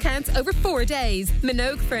 Huge discounts over 4 days.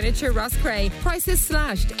 Minogue Furniture Roscrea. Prices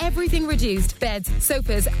slashed, everything reduced. Beds,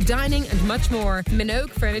 sofas, dining and much more.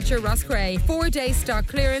 Minogue Furniture Roscrea. 4-day stock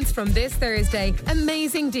clearance from this Thursday.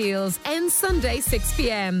 Amazing deals. Ends Sunday 6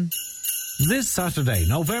 p.m. This Saturday,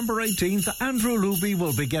 November 18th, Andrew Luby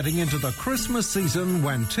will be getting into the Christmas season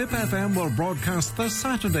when Tipp FM will broadcast The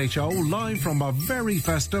Saturday Show live from a very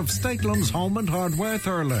festive Stakelum's Home and Hardware,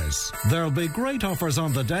 Thurles. There'll be great offers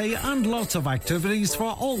on the day and lots of activities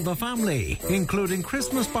for all the family, including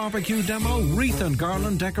Christmas barbecue demo, wreath and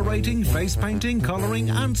garland decorating, face painting, colouring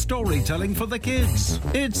and storytelling for the kids.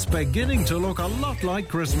 It's beginning to look a lot like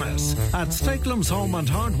Christmas at Stakelum's Home and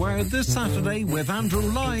Hardware this Saturday with Andrew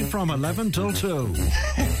live from 11 till 2.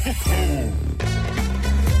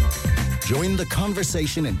 Join the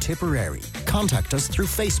conversation in Tipperary. Contact us through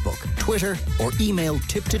Facebook, Twitter or email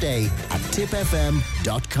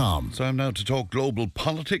tiptoday@tippfm.com. So I'm now to talk global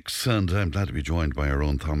politics and I'm glad to be joined by our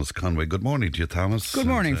own Thomas Conway. Good morning to you, Thomas. Good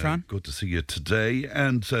morning, Fran. Good to see you today.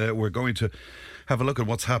 And we're going to have a look at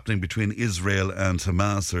what's happening between Israel and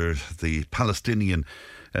Hamas, or the Palestinian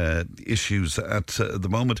issues at the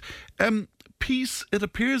moment. Peace, it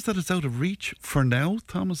appears that it's out of reach for now.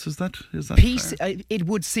 Thomas, is that peace? It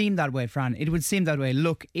would seem that way, Fran. It would seem that way.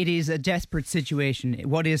 Look, it is a desperate situation.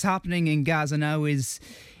 What is happening in Gaza now is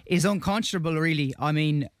is unconscionable, really. I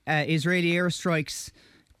mean, Israeli airstrikes,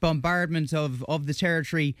 bombardment of the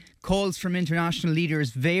territory, calls from international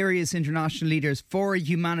leaders, various international leaders, for a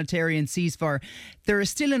humanitarian ceasefire. There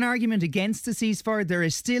is still an argument against the ceasefire. There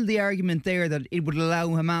is still the argument there that it would allow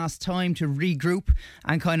Hamas time to regroup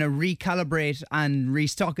and kind of recalibrate and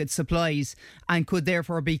restock its supplies, and could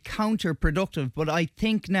therefore be counterproductive. But I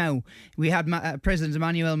think now, we had President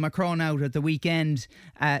Emmanuel Macron out at the weekend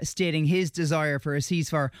stating his desire for a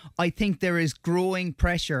ceasefire. I think there is growing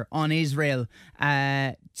pressure on Israel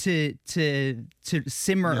to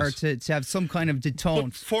simmer, yes, or to have some kind of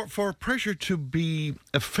detente. But for pressure to be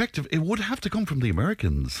effective, it would have to come from the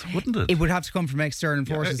Americans, wouldn't it? It would have to come from external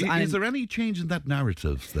forces. Is there any change in that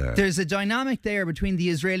narrative there? There's a dynamic there between the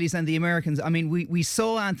Israelis and the Americans. I mean, we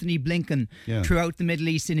saw Anthony Blinken throughout the Middle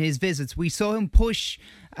East in his visits. We saw him push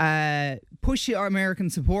our American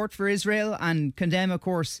support for Israel and condemn, of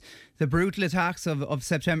course, the brutal attacks of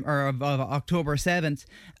October 7th.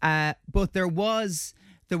 But there was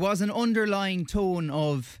an underlying tone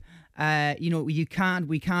of, we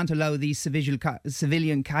can't allow these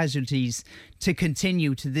civilian casualties to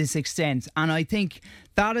continue to this extent. And I think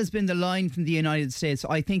that has been the line from the United States.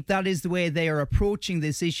 I think that is the way they are approaching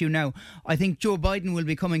this issue now. I think Joe Biden will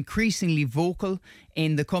become increasingly vocal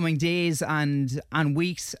in the coming days and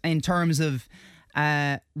weeks in terms of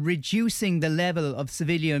reducing the level of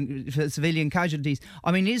civilian casualties.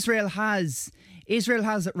 I mean, Israel has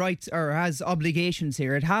rights, or has obligations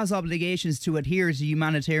here. It has obligations to adhere to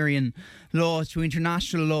humanitarian law, to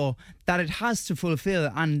international law, that it has to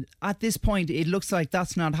fulfill. And at this point, it looks like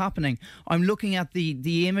that's not happening. I'm looking at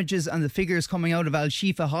the images and the figures coming out of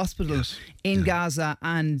Al-Shifa Hospital in Gaza,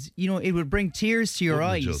 and, it would bring tears to your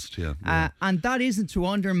eyes. And that isn't to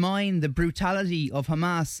undermine the brutality of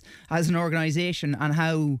Hamas as an organisation and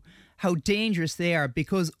how dangerous they are,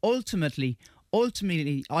 because ultimately,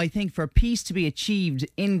 I think for peace to be achieved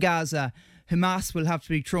in Gaza, Hamas will have to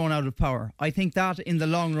be thrown out of power. I think that in the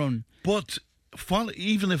long run. But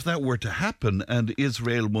even if that were to happen and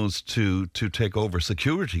Israel was to take over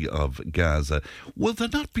security of Gaza, will there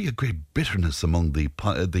not be a great bitterness among the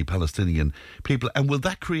Palestinian people? And will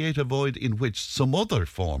that create a void in which some other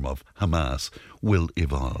form of Hamas will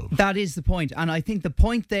evolve? That is the point. And I think the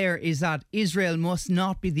point there is that Israel must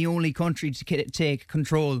not be the only country to take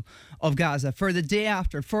control of Gaza. For the day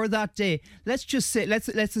after, for that day, let's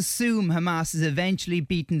assume Hamas is eventually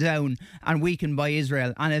beaten down and weakened by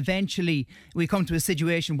Israel, and eventually we come to a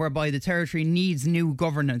situation whereby the territory needs new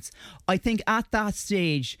governance. I think at that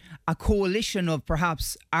stage, a coalition of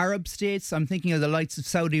perhaps Arab states, I'm thinking of the likes of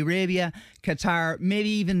Saudi Arabia, Qatar, maybe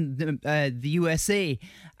even the USA,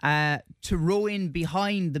 to row in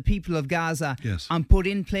behind the people of Gaza and put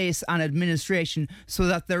in place an administration so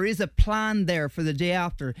that there is a plan there for the day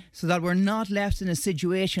after, so that we're not left in a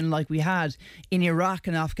situation like we had in Iraq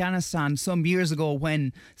and Afghanistan some years ago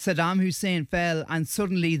when Saddam Hussein fell and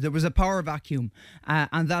suddenly there was a power vacuum,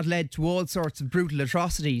 and that led to all sorts of brutal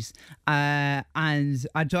atrocities and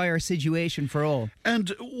a dire situation for all.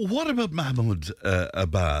 And what about Mahmoud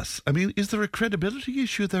Abbas? I mean, is there a credibility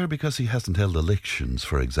issue there because he hasn't held elections,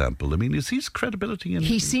 for example? I mean, is his credibility in...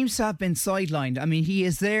 He seems to have been sidelined. I mean, he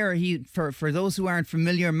is there. For those who aren't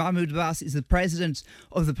familiar, Mahmoud Abbas is the president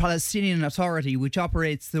of the Palestinian Authority, which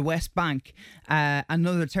operates the West Bank,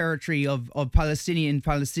 another territory of Palestinian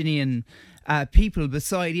people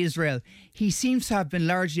beside Israel. He seems to have been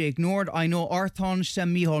largely ignored. I know Arthon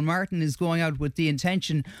Micheál Martin is going out with the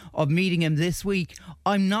intention of meeting him this week.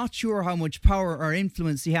 I'm not sure how much power or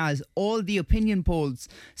influence he has. All the opinion polls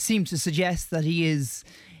seem to suggest that he is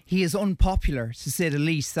unpopular, to say the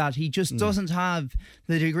least, that he just doesn't have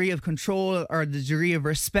the degree of control or the degree of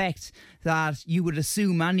respect that you would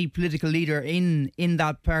assume any political leader in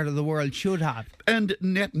that part of the world should have. And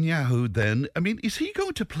Netanyahu then, I mean, is he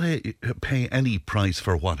going to pay any price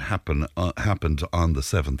for what happened on the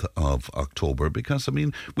 7th of October? Because, I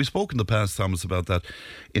mean, we spoke in the past, Thomas, about that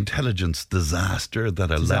intelligence disaster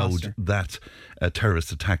that allowed that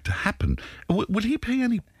terrorist attack to happen. Will he pay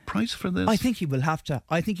any price for this? I think he will have to.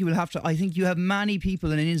 I think you have many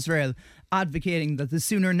people in Israel advocating that the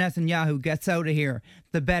sooner Netanyahu gets out of here,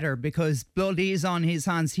 the better, because blood is on his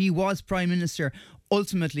hands. He was Prime Minister.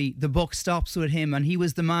 Ultimately, the buck stops with him, and he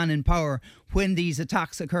was the man in power when these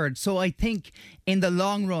attacks occurred. So I think in the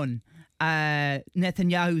long run,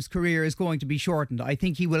 Netanyahu's career is going to be shortened. I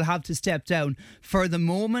think he will have to step down. For the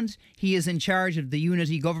moment, he is in charge of the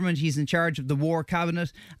unity government. He's in charge of the war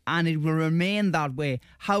cabinet, and it will remain that way.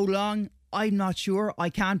 How long? I'm not sure. I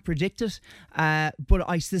can't predict it, but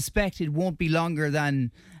I suspect it won't be longer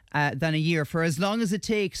than a year. For as long as it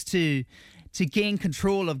takes to to gain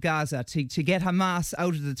control of Gaza, to get Hamas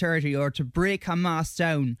out of the territory or to break Hamas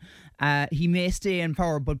down, he may stay in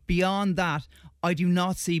power. But beyond that, I do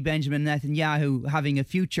not see Benjamin Netanyahu having a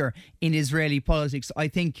future in Israeli politics. I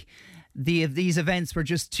think these events were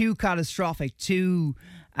just too catastrophic, too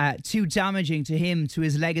damaging to him, to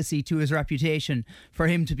his legacy, to his reputation, for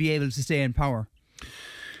him to be able to stay in power.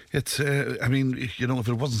 It's, I mean, you know, if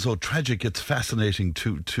it wasn't so tragic, it's fascinating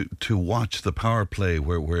to watch the power play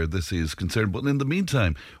where this is concerned. But in the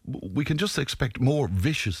meantime, we can just expect more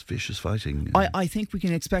vicious fighting. I think we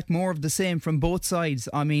can expect more of the same from both sides.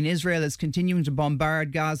 I mean, Israel is continuing to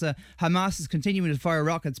bombard Gaza. Hamas is continuing to fire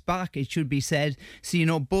rockets back, it should be said. So, you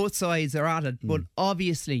know, both sides are at it. But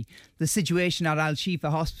obviously, the situation at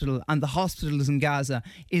Al-Shifa Hospital and the hospitals in Gaza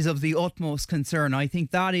is of the utmost concern. I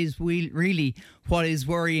think that is really what is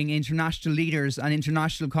worrying international leaders and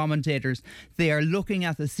international commentators. They are looking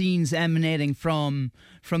at the scenes emanating from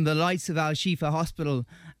the lights of Al-Shifa Hospital,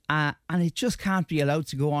 and it just can't be allowed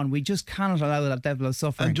to go on. We just cannot allow that level of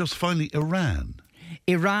suffering. And just finally, Iran.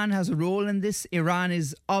 Iran has a role in this. Iran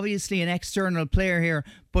is obviously an external player here,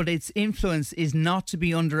 but its influence is not to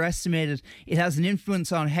be underestimated. It has an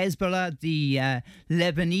influence on Hezbollah, the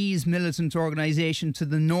Lebanese militant organisation to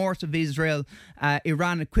the north of Israel.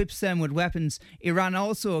 Iran equips them with weapons. Iran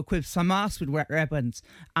also equips Hamas with weapons.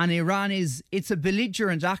 And Iran it's a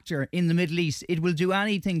belligerent actor in the Middle East. It will do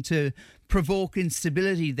anything to provoke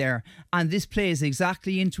instability there, and this plays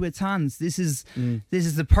exactly into its hands. This is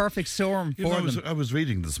the perfect storm for them. I was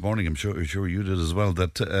reading this morning, I'm sure you did as well,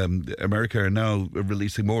 that America are now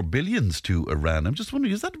releasing more billions to Iran. I'm just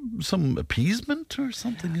wondering, is that some appeasement or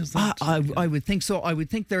something? Is that? I would think so. I would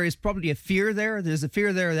think there is probably a fear there. There's a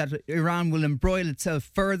fear there that Iran will embroil itself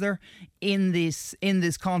further in this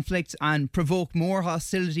conflict and provoke more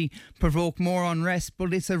hostility, provoke more unrest.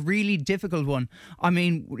 But it's a really difficult one. I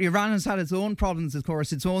mean, Iran has had its own problems, of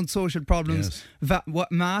course, its own social problems,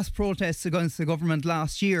 mass protests against the government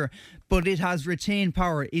last year, but it has retained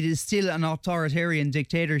power. It is still an authoritarian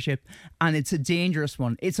dictatorship, and it's a dangerous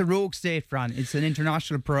one. It's a rogue state, Fran. It's an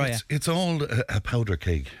international pariah. It's all a powder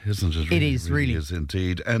keg, isn't it? It is, really. It is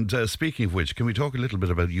indeed. And speaking of which, can we talk a little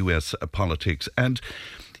bit about US politics? And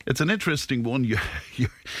it's an interesting one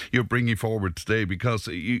you're bringing forward today, because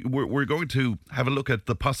we're going to have a look at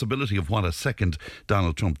the possibility of what a second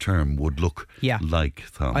Donald Trump term would look like,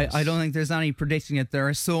 Thomas. I don't think there's any predicting it. There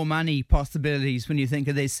are so many possibilities when you think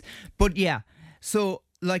of this. But so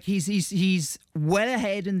like he's well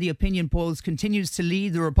ahead in the opinion polls, continues to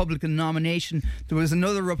lead the Republican nomination. There was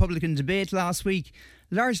another Republican debate last week,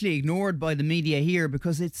 largely ignored by the media here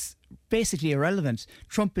because it's basically irrelevant.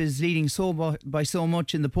 Trump is leading by so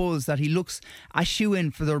much in the polls that he looks a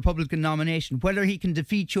shoo-in for the Republican nomination. Whether he can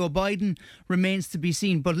defeat Joe Biden remains to be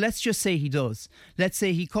seen, but let's just say he does. Let's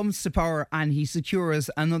say he comes to power and he secures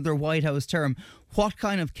another White House term. What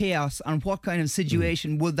kind of chaos and what kind of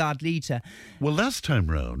situation would that lead to? Well, last time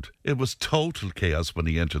round, it was total chaos when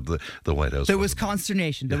he entered the White House. There was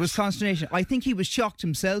consternation. There was consternation. I think he was shocked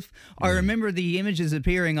himself. I remember the images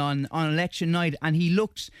appearing on election night, and he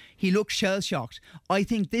looked shell-shocked. I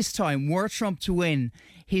think this time, were Trump to win,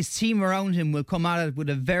 his team around him will come at it with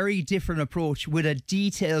a very different approach, with a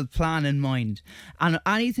detailed plan in mind. And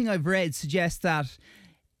anything I've read suggests that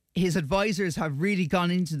his advisors have really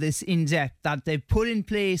gone into this in depth, that they've put in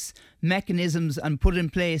place mechanisms and put in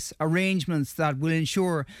place arrangements that will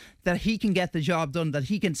ensure that he can get the job done, that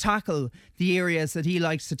he can tackle the areas that he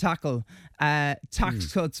likes to tackle.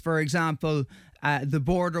 Tax cuts, for example, the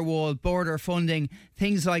border wall, border funding,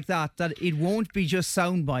 things like that it won't be just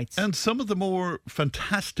sound bites. And some of the more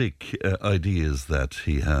fantastic ideas that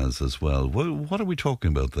he has as well. What are we talking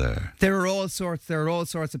about there? There are all sorts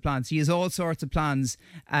of plans. He has all sorts of plans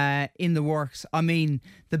in the works. I mean,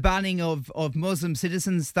 the banning of Muslim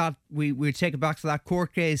citizens, that we take it back to that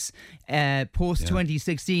court case post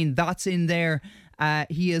 2016, that's in there.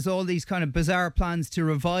 He has all these kind of bizarre plans to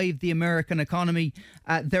revive the American economy.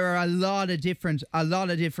 There are a lot of different.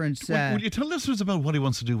 Will you tell listeners about what he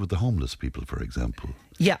wants to do with the homeless people, for example?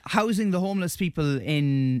 Yeah, housing the homeless people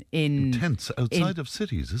in tents outside of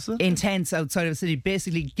cities, is it? In tents outside of cities,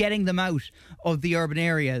 basically getting them out of the urban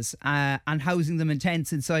areas and housing them in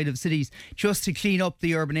tents inside of cities, just to clean up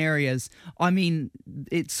the urban areas. I mean,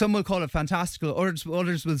 some will call it fantastical.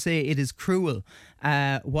 Others will say it is cruel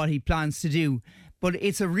what he plans to do. But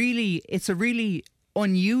it's a really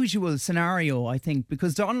unusual scenario, I think,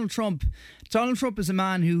 because Donald Trump is a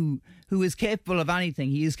man who is capable of anything.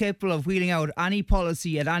 He is capable of wheeling out any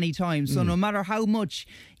policy at any time. So no matter how much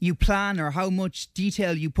you plan or how much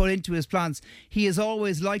detail you put into his plans, he is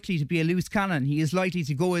always likely to be a loose cannon. He is likely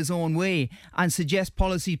to go his own way and suggest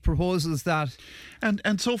policy proposals that...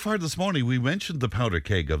 And so far this morning, we mentioned the powder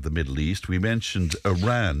keg of the Middle East. We mentioned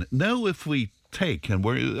Iran. Now, if we take, and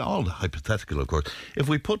we're all hypothetical, of course, if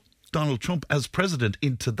we put Donald Trump as president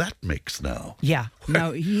into that mix now. Yeah.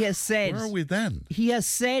 Now, he has said... Where are we then? He has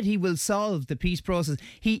said he will solve the peace process.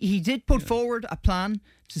 He did put forward a plan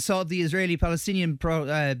to solve the Israeli-Palestinian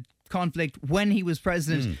conflict when he was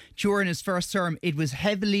president during his first term. It was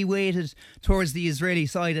heavily weighted towards the Israeli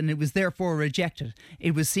side and it was therefore rejected.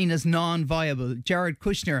 It was seen as non-viable. Jared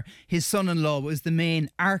Kushner, his son-in-law, was the main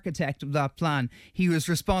architect of that plan. He was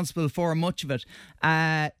responsible for much of it.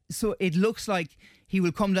 So it looks like he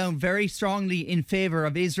will come down very strongly in favour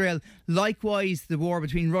of Israel. Likewise, the war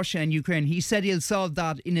between Russia and Ukraine. He said he'll solve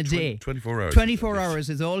that in a day. 24 hours. 24 hours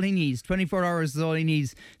is all he needs. 24 hours is all he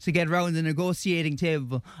needs to get round the negotiating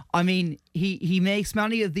table. I mean, he makes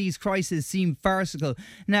many of these crises seem farcical.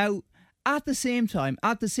 Now, at the same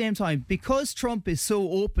time, because Trump is so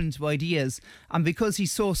open to ideas and because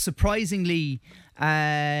he's so surprisingly,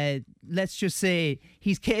 let's just say,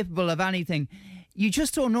 he's capable of anything, you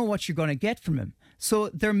just don't know what you're going to get from him. So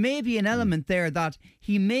there may be an element there that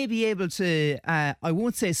he may be able to, I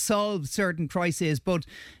won't say solve certain crises, but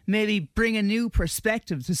maybe bring a new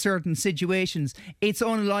perspective to certain situations. It's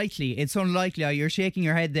unlikely. You're shaking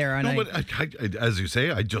your head there. And no, but as you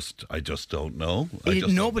say, I just don't know.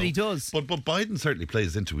 Nobody does. But Biden certainly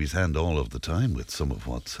plays into his hand all of the time with some of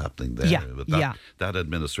what's happening there. That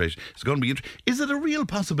administration. It's going to be interesting. Is it a real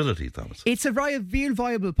possibility, Thomas? It's a real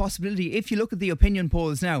viable possibility if you look at the opinion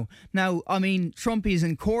polls now. Now, I mean, Trump is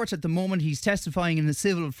in court at the moment. He's testifying in a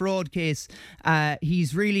civil fraud case.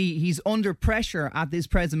 He's under pressure at this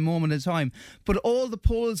present moment in time. But all the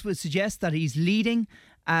polls would suggest that he's leading.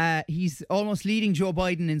 He's almost leading Joe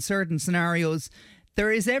Biden in certain scenarios.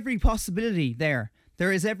 There is every possibility there.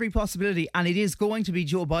 There is every possibility, and it is going to be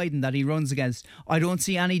Joe Biden that he runs against. I don't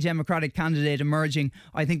see any Democratic candidate emerging.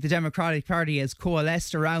 I think the Democratic Party has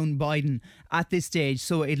coalesced around Biden at this stage,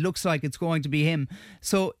 so it looks like it's going to be him.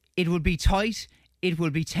 So it will be tight. It will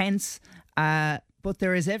be tense, but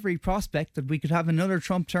there is every prospect that we could have another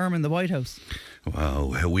Trump term in the White House.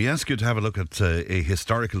 Wow. We ask you to have a look at a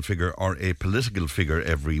historical figure or a political figure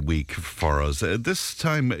every week for us. This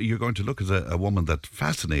time you're going to look at a woman that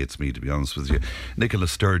fascinates me, to be honest with you, Nicola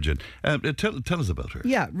Sturgeon. Tell us about her.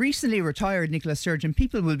 Yeah, recently retired Nicola Sturgeon.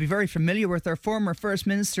 People will be very familiar with her. Former First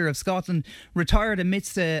Minister of Scotland, retired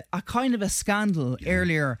amidst a kind of a scandal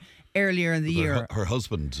earlier in the year. Her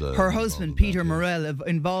husband, Peter Morell,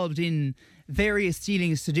 involved in various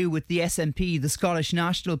dealings to do with the SNP, the Scottish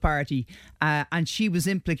National Party, and she was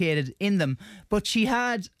implicated in them. But she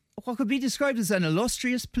had what could be described as an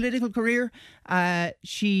illustrious political career.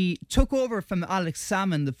 She took over from Alex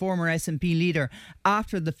Salmond, the former SNP leader,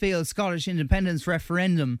 after the failed Scottish independence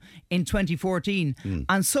referendum in 2014.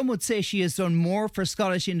 And some would say she has done more for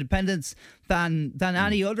Scottish independence than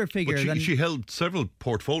any other figure. But she held several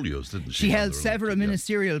portfolios, didn't she? She held several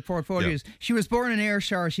ministerial portfolios. Yeah. She was born in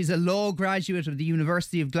Ayrshire. She's a law graduate of the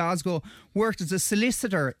University of Glasgow, worked as a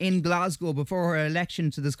solicitor in Glasgow before her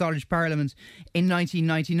election to the Scottish Parliament in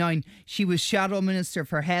 1999. She was Shadow Minister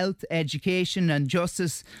for Health, Education and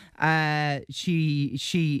Justice.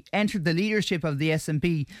 She entered the leadership of the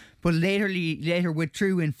SNP, but later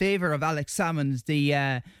withdrew in favour of Alex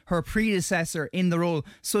Salmond, her predecessor in the role.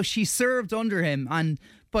 So she served under him and,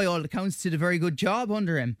 by all accounts, did a very good job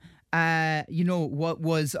under him. What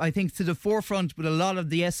was, I think, to the forefront with a lot of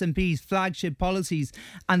the SNP's flagship policies.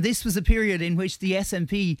 And this was a period in which the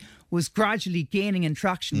SNP was gradually gaining in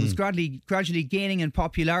traction, was gradually gaining in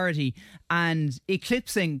popularity and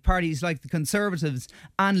eclipsing parties like the Conservatives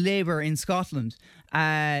and Labour in Scotland.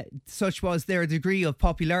 Such was their degree of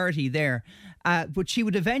popularity there. But she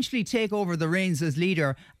would eventually take over the reins as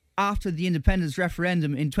leader after the independence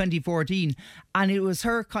referendum in 2014, and it was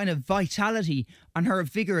her kind of vitality and her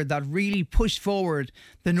vigour that really pushed forward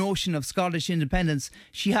the notion of Scottish independence.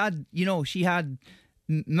 She had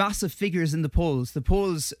massive figures in the polls. The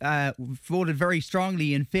polls voted very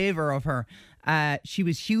strongly in favour of her. She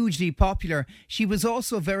was hugely popular. She was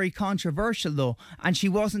also very controversial, though, and she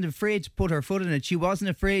wasn't afraid to put her foot in it. She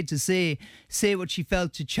wasn't afraid to say what she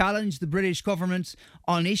felt, to challenge the British government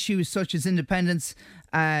on issues such as independence.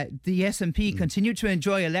 the SNP continued to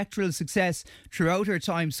enjoy electoral success throughout her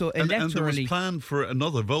time. So electorally, and there was planned for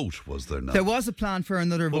another vote, was there not? There was a plan for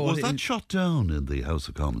another vote. Was that shot down in the House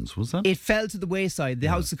of Commons? Was that? It fell to the wayside. The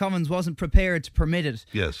House of Commons wasn't prepared to permit it.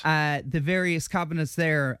 Yes. The various cabinets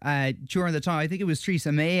there during the time, I think it was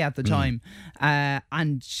Theresa May at the time,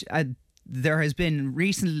 and there has been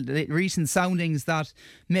recent soundings that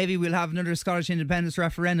maybe we'll have another Scottish independence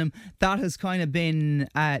referendum. That has kind of been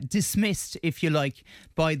dismissed, if you like,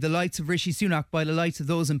 by the likes of Rishi Sunak, by the likes of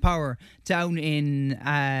those in power down in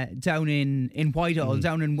Whitehall,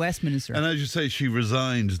 down in Westminster. And as you say, she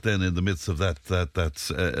resigned then in the midst of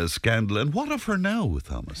that scandal. And what of her now,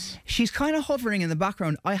 Thomas? She's kind of hovering in the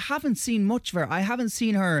background. I haven't seen much of her. I haven't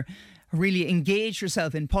seen her really engage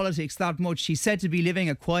herself in politics that much. She's said to be living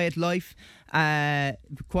a quiet life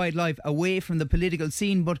away from the political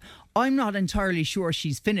scene, but I'm not entirely sure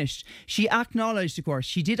she's finished. She did acknowledge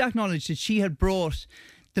that she had brought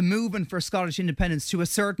the movement for Scottish independence to a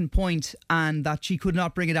certain point and that she could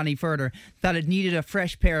not bring it any further, that it needed a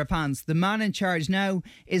fresh pair of hands. The man in charge now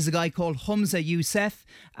is a guy called Humza Yousaf.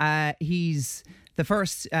 He's the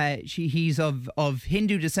first, he's of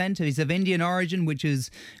Hindu descent, he's of Indian origin, which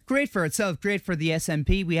is great for itself, great for the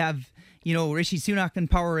SNP. We have, Rishi Sunak in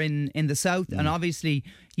power in the south and obviously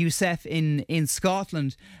Yousaf in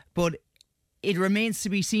Scotland. But it remains to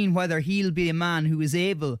be seen whether he'll be a man who is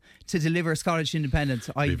able to deliver Scottish independence.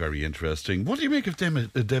 It'll be very interesting. What do you make of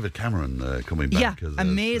David Cameron coming back? Yeah,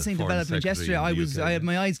 amazing development yesterday. I had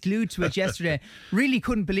my eyes glued to it yesterday. Really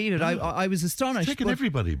couldn't believe it. I was astonished. Taking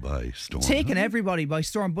everybody by storm. Everybody by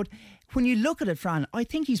storm. But when you look at it, Fran, I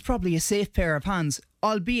think he's probably a safe pair of hands,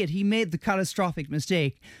 albeit he made the catastrophic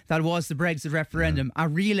mistake that was the Brexit referendum, a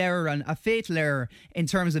real error and a fatal error in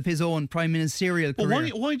terms of his own prime ministerial career.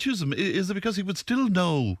 Why choose him? Is it because he would still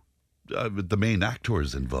know the main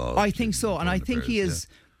actors involved? I think so, and I think he is...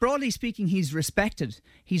 Broadly speaking, he's respected.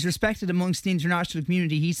 He's respected amongst the international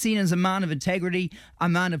community. He's seen as a man of integrity, a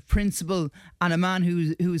man of principle, and a man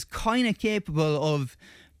who's kind of capable of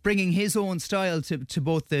bringing his own style to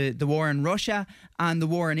both the war in Russia and the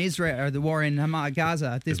war in Israel, or the war in Gaza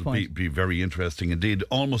at this point. It'll be very interesting indeed.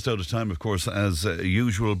 Almost out of time, of course, as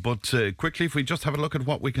usual. But quickly, if we just have a look at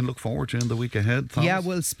what we can look forward to in the week ahead, Thomas? Yeah,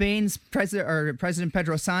 well, Spain's President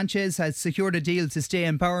Pedro Sanchez has secured a deal to stay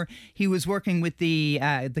in power. He was working with the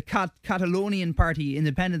Catalonian Party,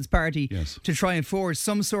 Independence Party, to try and forge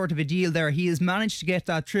some sort of a deal there. He has managed to get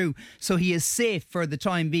that through, so he is safe for the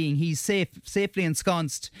time being. He's safely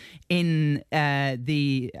ensconced in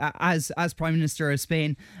as Prime Minister of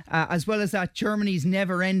Spain. As well as that, Germany's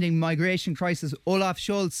never-ending migration crisis. Olaf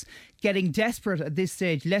Scholz getting desperate at this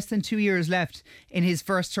stage, less than 2 years left in his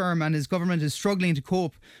first term, and his government is struggling to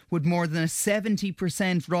cope with more than a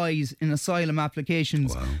 70% rise in asylum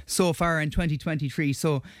applications so far in 2023.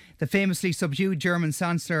 So the famously subdued German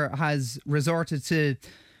Chancellor has resorted to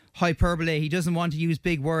hyperbole. He doesn't want to use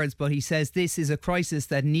big words, but he says this is a crisis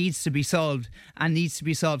that needs to be solved and needs to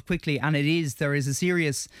be solved quickly, and it is. There is a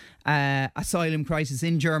serious asylum crisis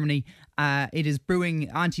in Germany. It is brewing.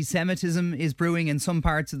 Anti-Semitism is brewing in some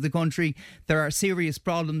parts of the country. There are serious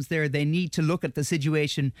problems there. They need to look at the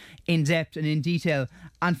situation in depth and in detail.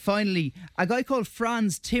 And finally, a guy called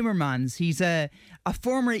Frans Timmermans. He's a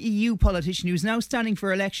former EU politician who's now standing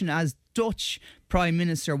for election as Dutch Prime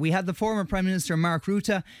Minister. We had the former Prime Minister Mark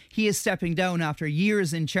Rutte. He is stepping down after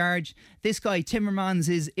years in charge. This guy Timmermans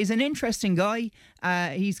is an interesting guy.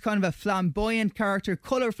 He's kind of a flamboyant character,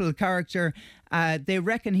 colourful character. They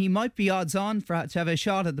reckon he might be odds on to have a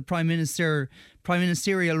shot at the prime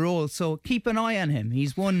ministerial role. So keep an eye on him.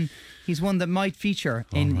 He's one that might feature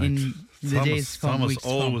in the days to come. Thomas,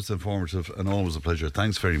 always informative and always a pleasure.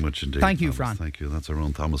 Thanks very much indeed. Thank you, Thomas. Fran. Thank you. That's our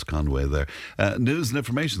own Thomas Conway there. News and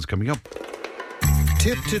information's coming up.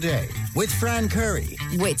 Tip today with Fran Curry.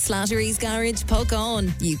 With Slattery's Garage, puck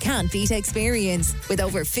on. You can't beat experience. With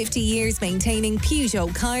over 50 years maintaining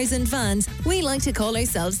Peugeot cars and vans, we like to call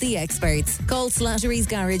ourselves the experts. Call Slattery's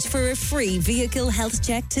Garage for a free vehicle health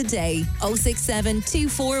check today. 067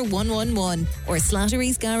 24111 or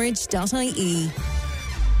slatterysgarage.ie.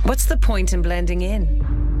 What's the point in blending in?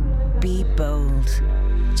 Be bold.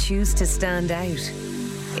 Choose to stand out.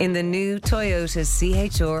 In the new Toyota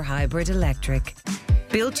CHR Hybrid Electric.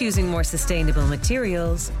 Built using more sustainable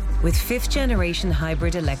materials with 5th generation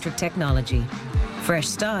hybrid electric technology. Fresh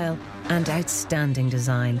style and outstanding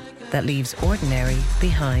design that leaves ordinary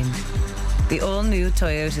behind. The all-new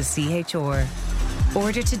Toyota CHR.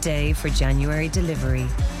 Order today for January delivery.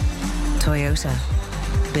 Toyota.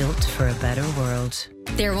 built for a better world.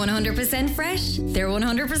 They're 100% fresh, they're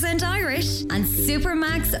 100% Irish, and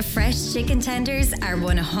Supermax fresh chicken tenders are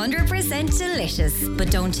 100% delicious. But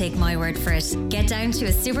don't take my word for it. Get down to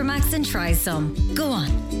a Supermax and try some. Go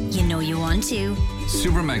on, you know you want to.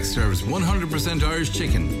 Supermax serves 100% Irish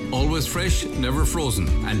chicken, always fresh, never frozen,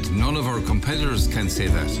 and none of our competitors can say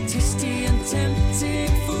that. Tasty and tempting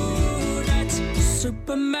food at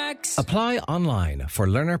Supermax. Apply online for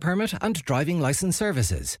learner permit and driving licence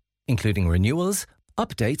services, including renewals,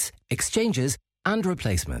 updates, exchanges and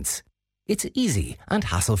replacements. It's easy and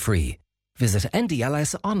hassle-free. Visit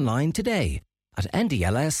NDLS online today at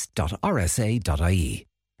ndls.rsa.ie.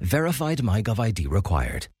 Verified MyGov ID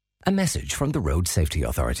required. A message from the Road Safety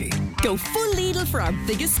Authority. Go full Lidl for our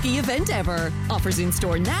biggest ski event ever. Offers in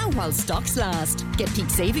store now while stocks last. Get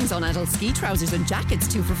peak savings on adult ski trousers and jackets,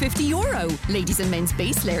 2 for €50. Ladies and men's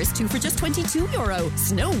base layers, 2 for just €22.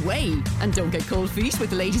 Snow way. And don't get cold feet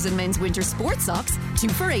with the ladies and men's winter sports socks, 2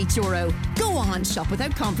 for €8. Go on, shop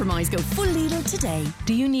without compromise. Go full Lidl today.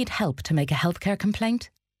 Do you need help to make a healthcare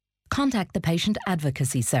complaint? Contact the Patient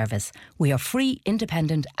Advocacy Service. We are free,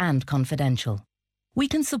 independent and confidential. We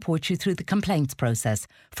can support you through the complaints process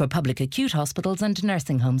for public acute hospitals and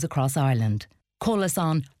nursing homes across Ireland. Call us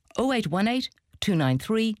on 0818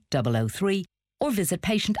 293 003 or visit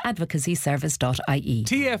patientadvocacyservice.ie.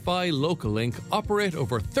 TFI Local Link operate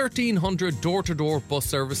over 1,300 door-to-door bus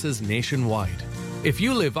services nationwide. If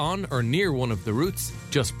you live on or near one of the routes,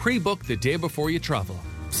 just pre-book the day before you travel.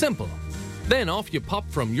 Simple. Then off you pop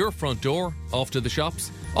from your front door, off to the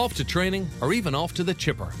shops, off to training, or even off to the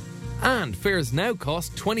chipper. And fares now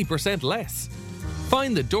cost 20% less.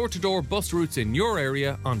 Find the door-to-door bus routes in your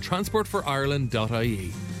area on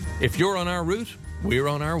transportforireland.ie. If you're on our route, we're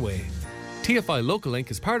on our way. TFI Local Link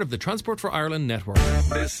is part of the Transport for Ireland network.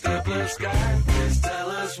 Mr. Blue Sky, please tell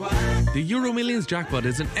us why. The Euro Millions jackpot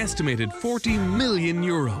is an estimated €40 million.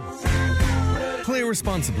 Play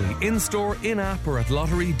responsibly in-store, in-app or at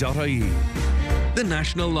lottery.ie. The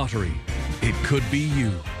National Lottery. It could be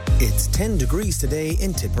you. It's 10 degrees today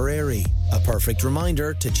in Tipperary. A perfect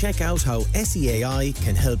reminder to check out how SEAI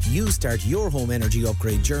can help you start your home energy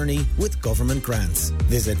upgrade journey with government grants.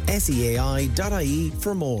 Visit seai.ie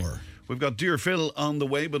for more. We've got Dear Phil on the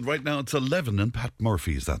way, but right now it's 11 and Pat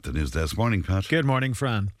Murphy's at the news desk. Morning, Pat. Good morning,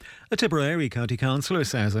 Fran. A Tipperary County Councillor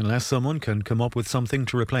says unless someone can come up with something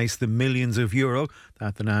to replace the millions of euro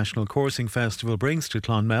that the National Coursing Festival brings to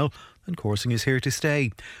Clonmel, then coursing is here to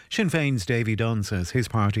stay. Sinn Féin's Davy Dunn says his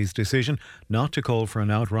party's decision not to call for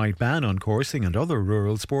an outright ban on coursing and other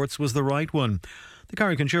rural sports was the right one. The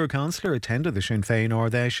Carrick-on-Suir councillor attended the Sinn Féin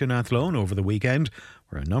Ardèche in Athlone over the weekend,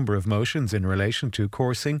 where a number of motions in relation to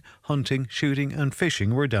coursing, hunting, shooting and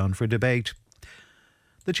fishing were down for debate.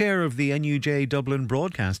 The chair of the NUJ Dublin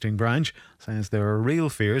Broadcasting Branch says there are real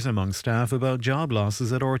fears among staff about job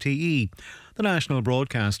losses at RTE. The national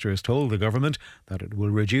broadcaster has told the government that it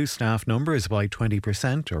will reduce staff numbers by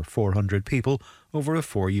 20% or 400 people over a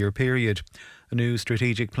 4-year period. A new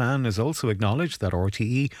strategic plan has also acknowledged that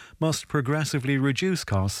RTE must progressively reduce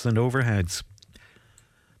costs and overheads.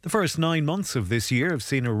 The first 9 months of this year have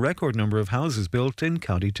seen a record number of houses built in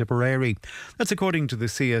County Tipperary. That's according to the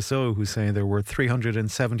CSO, who say there were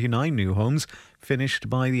 379 new homes finished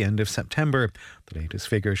by the end of September. The latest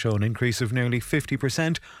figure show an increase of nearly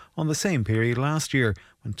 50% on the same period last year,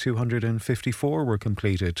 when 254 were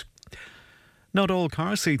completed. Not all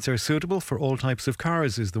car seats are suitable for all types of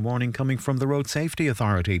cars, is the warning coming from the Road Safety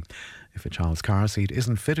Authority. If a child's car seat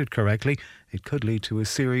isn't fitted correctly, it could lead to a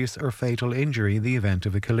serious or fatal injury in the event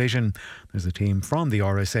of a collision. There's a team from the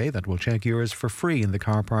RSA that will check yours for free in the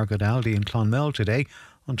car park at Aldi in Clonmel today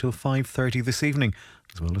until 5:30 this evening,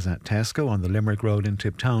 as well as at Tesco on the Limerick Road in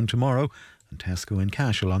Tiptown tomorrow and Tesco in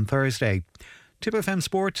Cashel on Thursday. Tipp FM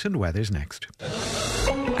Sport and weather's next.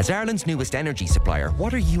 As Ireland's newest energy supplier,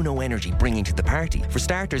 what are UNO Energy bringing to the party? For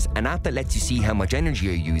starters, an app that lets you see how much energy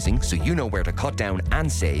you're using so you know where to cut down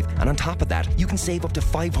and save. And on top of that, you can save up to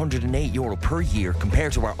 €508 per year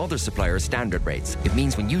compared to our other suppliers' standard rates. It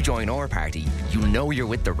means when you join our party, you know you're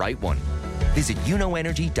with the right one. Visit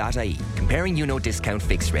unoenergy.ie. Comparing UNO discount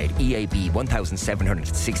fixed rate EAB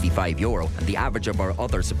 €1,765 and the average of our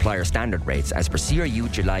other supplier standard rates as per CRU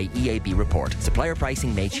July EAB report. Supplier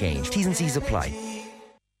pricing may change. T's and C's apply.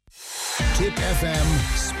 Tipp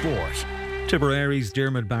FM Sport. Tipperary's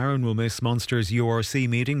Dermot Barron will miss Munster's URC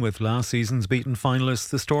meeting with last season's beaten finalists,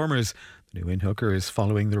 the Stormers. The new in-hooker is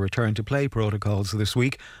following the return to play protocols this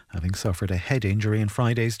week, having suffered a head injury in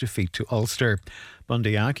Friday's defeat to Ulster.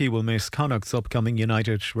 Bundy Aki will miss Connacht's upcoming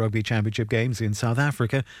United Rugby Championship games in South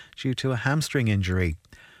Africa due to a hamstring injury.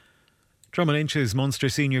 Drummond-Inch's Munster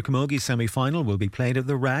Senior Camogie semi-final will be played at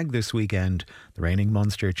the Rag this weekend. The reigning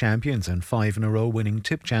Munster champions and 5 in a row winning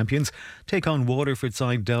Tipp champions take on Waterford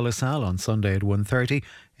side De La Salle on Sunday at 1:30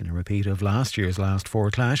 in a repeat of last year's last 4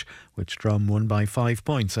 clash, which Drum won by 5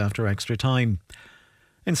 points after extra time.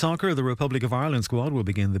 In soccer, the Republic of Ireland squad will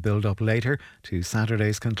begin the build-up later to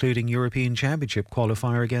Saturday's concluding European Championship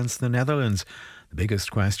qualifier against the Netherlands. The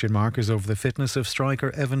biggest question mark is over the fitness of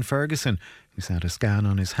striker Evan Ferguson, who's had a scan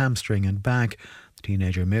on his hamstring and back. The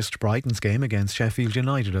teenager missed Brighton's game against Sheffield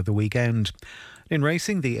United at the weekend. In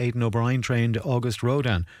racing, the Aidan O'Brien trained August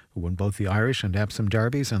Rodin, who won both the Irish and Epsom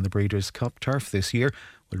Derbies and the Breeders' Cup Turf this year,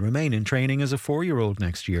 will remain in training as a 4-year-old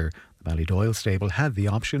next year. The Ballydoyle stable had the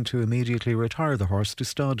option to immediately retire the horse to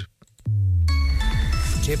stud.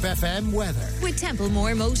 Tipp FM weather. With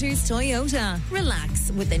Templemore Motors Toyota.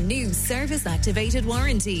 Relax with the new service activated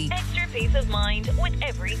warranty. Extra peace of mind with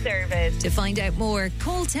every service. To find out more,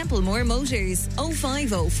 call Templemore Motors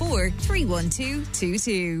 0504 312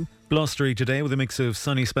 22. Blustery today with a mix of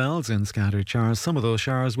sunny spells and scattered showers. Some of those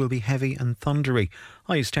showers will be heavy and thundery.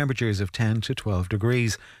 Highest temperatures of 10 to 12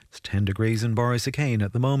 degrees. It's 10 degrees in Borrisokane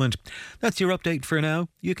at the moment. That's your update for now.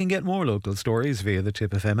 You can get more local stories via the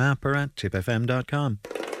Tipp FM app or at tippfm.com.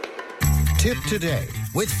 Tipp Today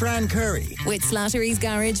with Fran Curry. With Slattery's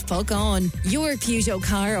Garage, Puck On. Your Peugeot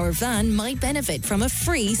car or van might benefit from a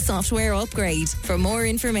free software upgrade. For more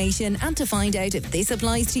information and to find out if this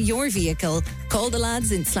applies to your vehicle, call the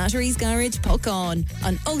lads in Slattery's Garage, Puck On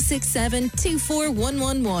 067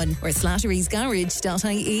 24111 or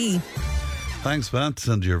slatterysgarage.ie. Thanks, Matt,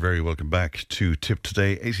 and you're very welcome back to Tipp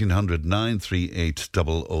Today, 1800 938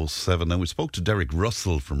 007. Now, we spoke to Derek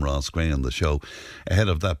Russell from Ross Gray on the show ahead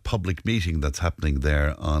of that public meeting that's happening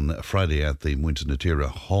there on Friday at the Muintinatira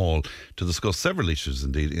Hall to discuss several issues,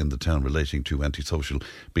 indeed, in the town relating to antisocial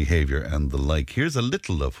behaviour and the like. Here's a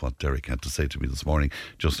little of what Derek had to say to me this morning,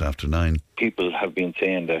 just after 9. People have been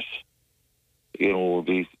saying that, you know,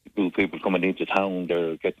 these new people coming into town,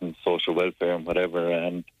 they're getting social welfare and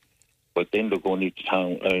whatever, but then they're going into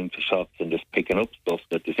town, into shops and just picking up stuff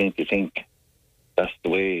that they seem to think that's the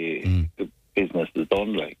way the business is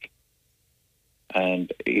done, like.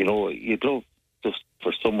 And, you know, you'd love just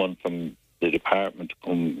for someone from the department to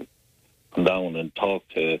come down and talk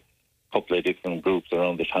to a couple of different groups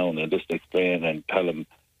around the town and just explain and tell them,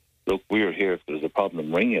 look, we're here, if there's a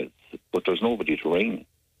problem, ring us. But there's nobody to ring.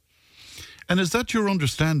 And is that your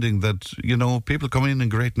understanding that, you know, people come in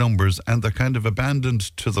great numbers and they're kind of abandoned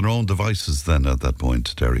to their own devices then at that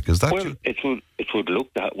point, Derek? Is that it would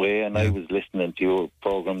look that way, and I was listening to your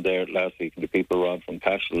programme there last week, and the people around from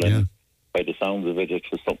Cashel, and by the sounds of it, it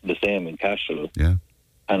was something the same in Cashel. Yeah.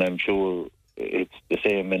 And I'm sure it's the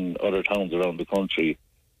same in other towns around the country.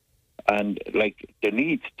 And, like, there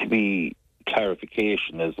needs to be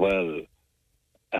clarification as well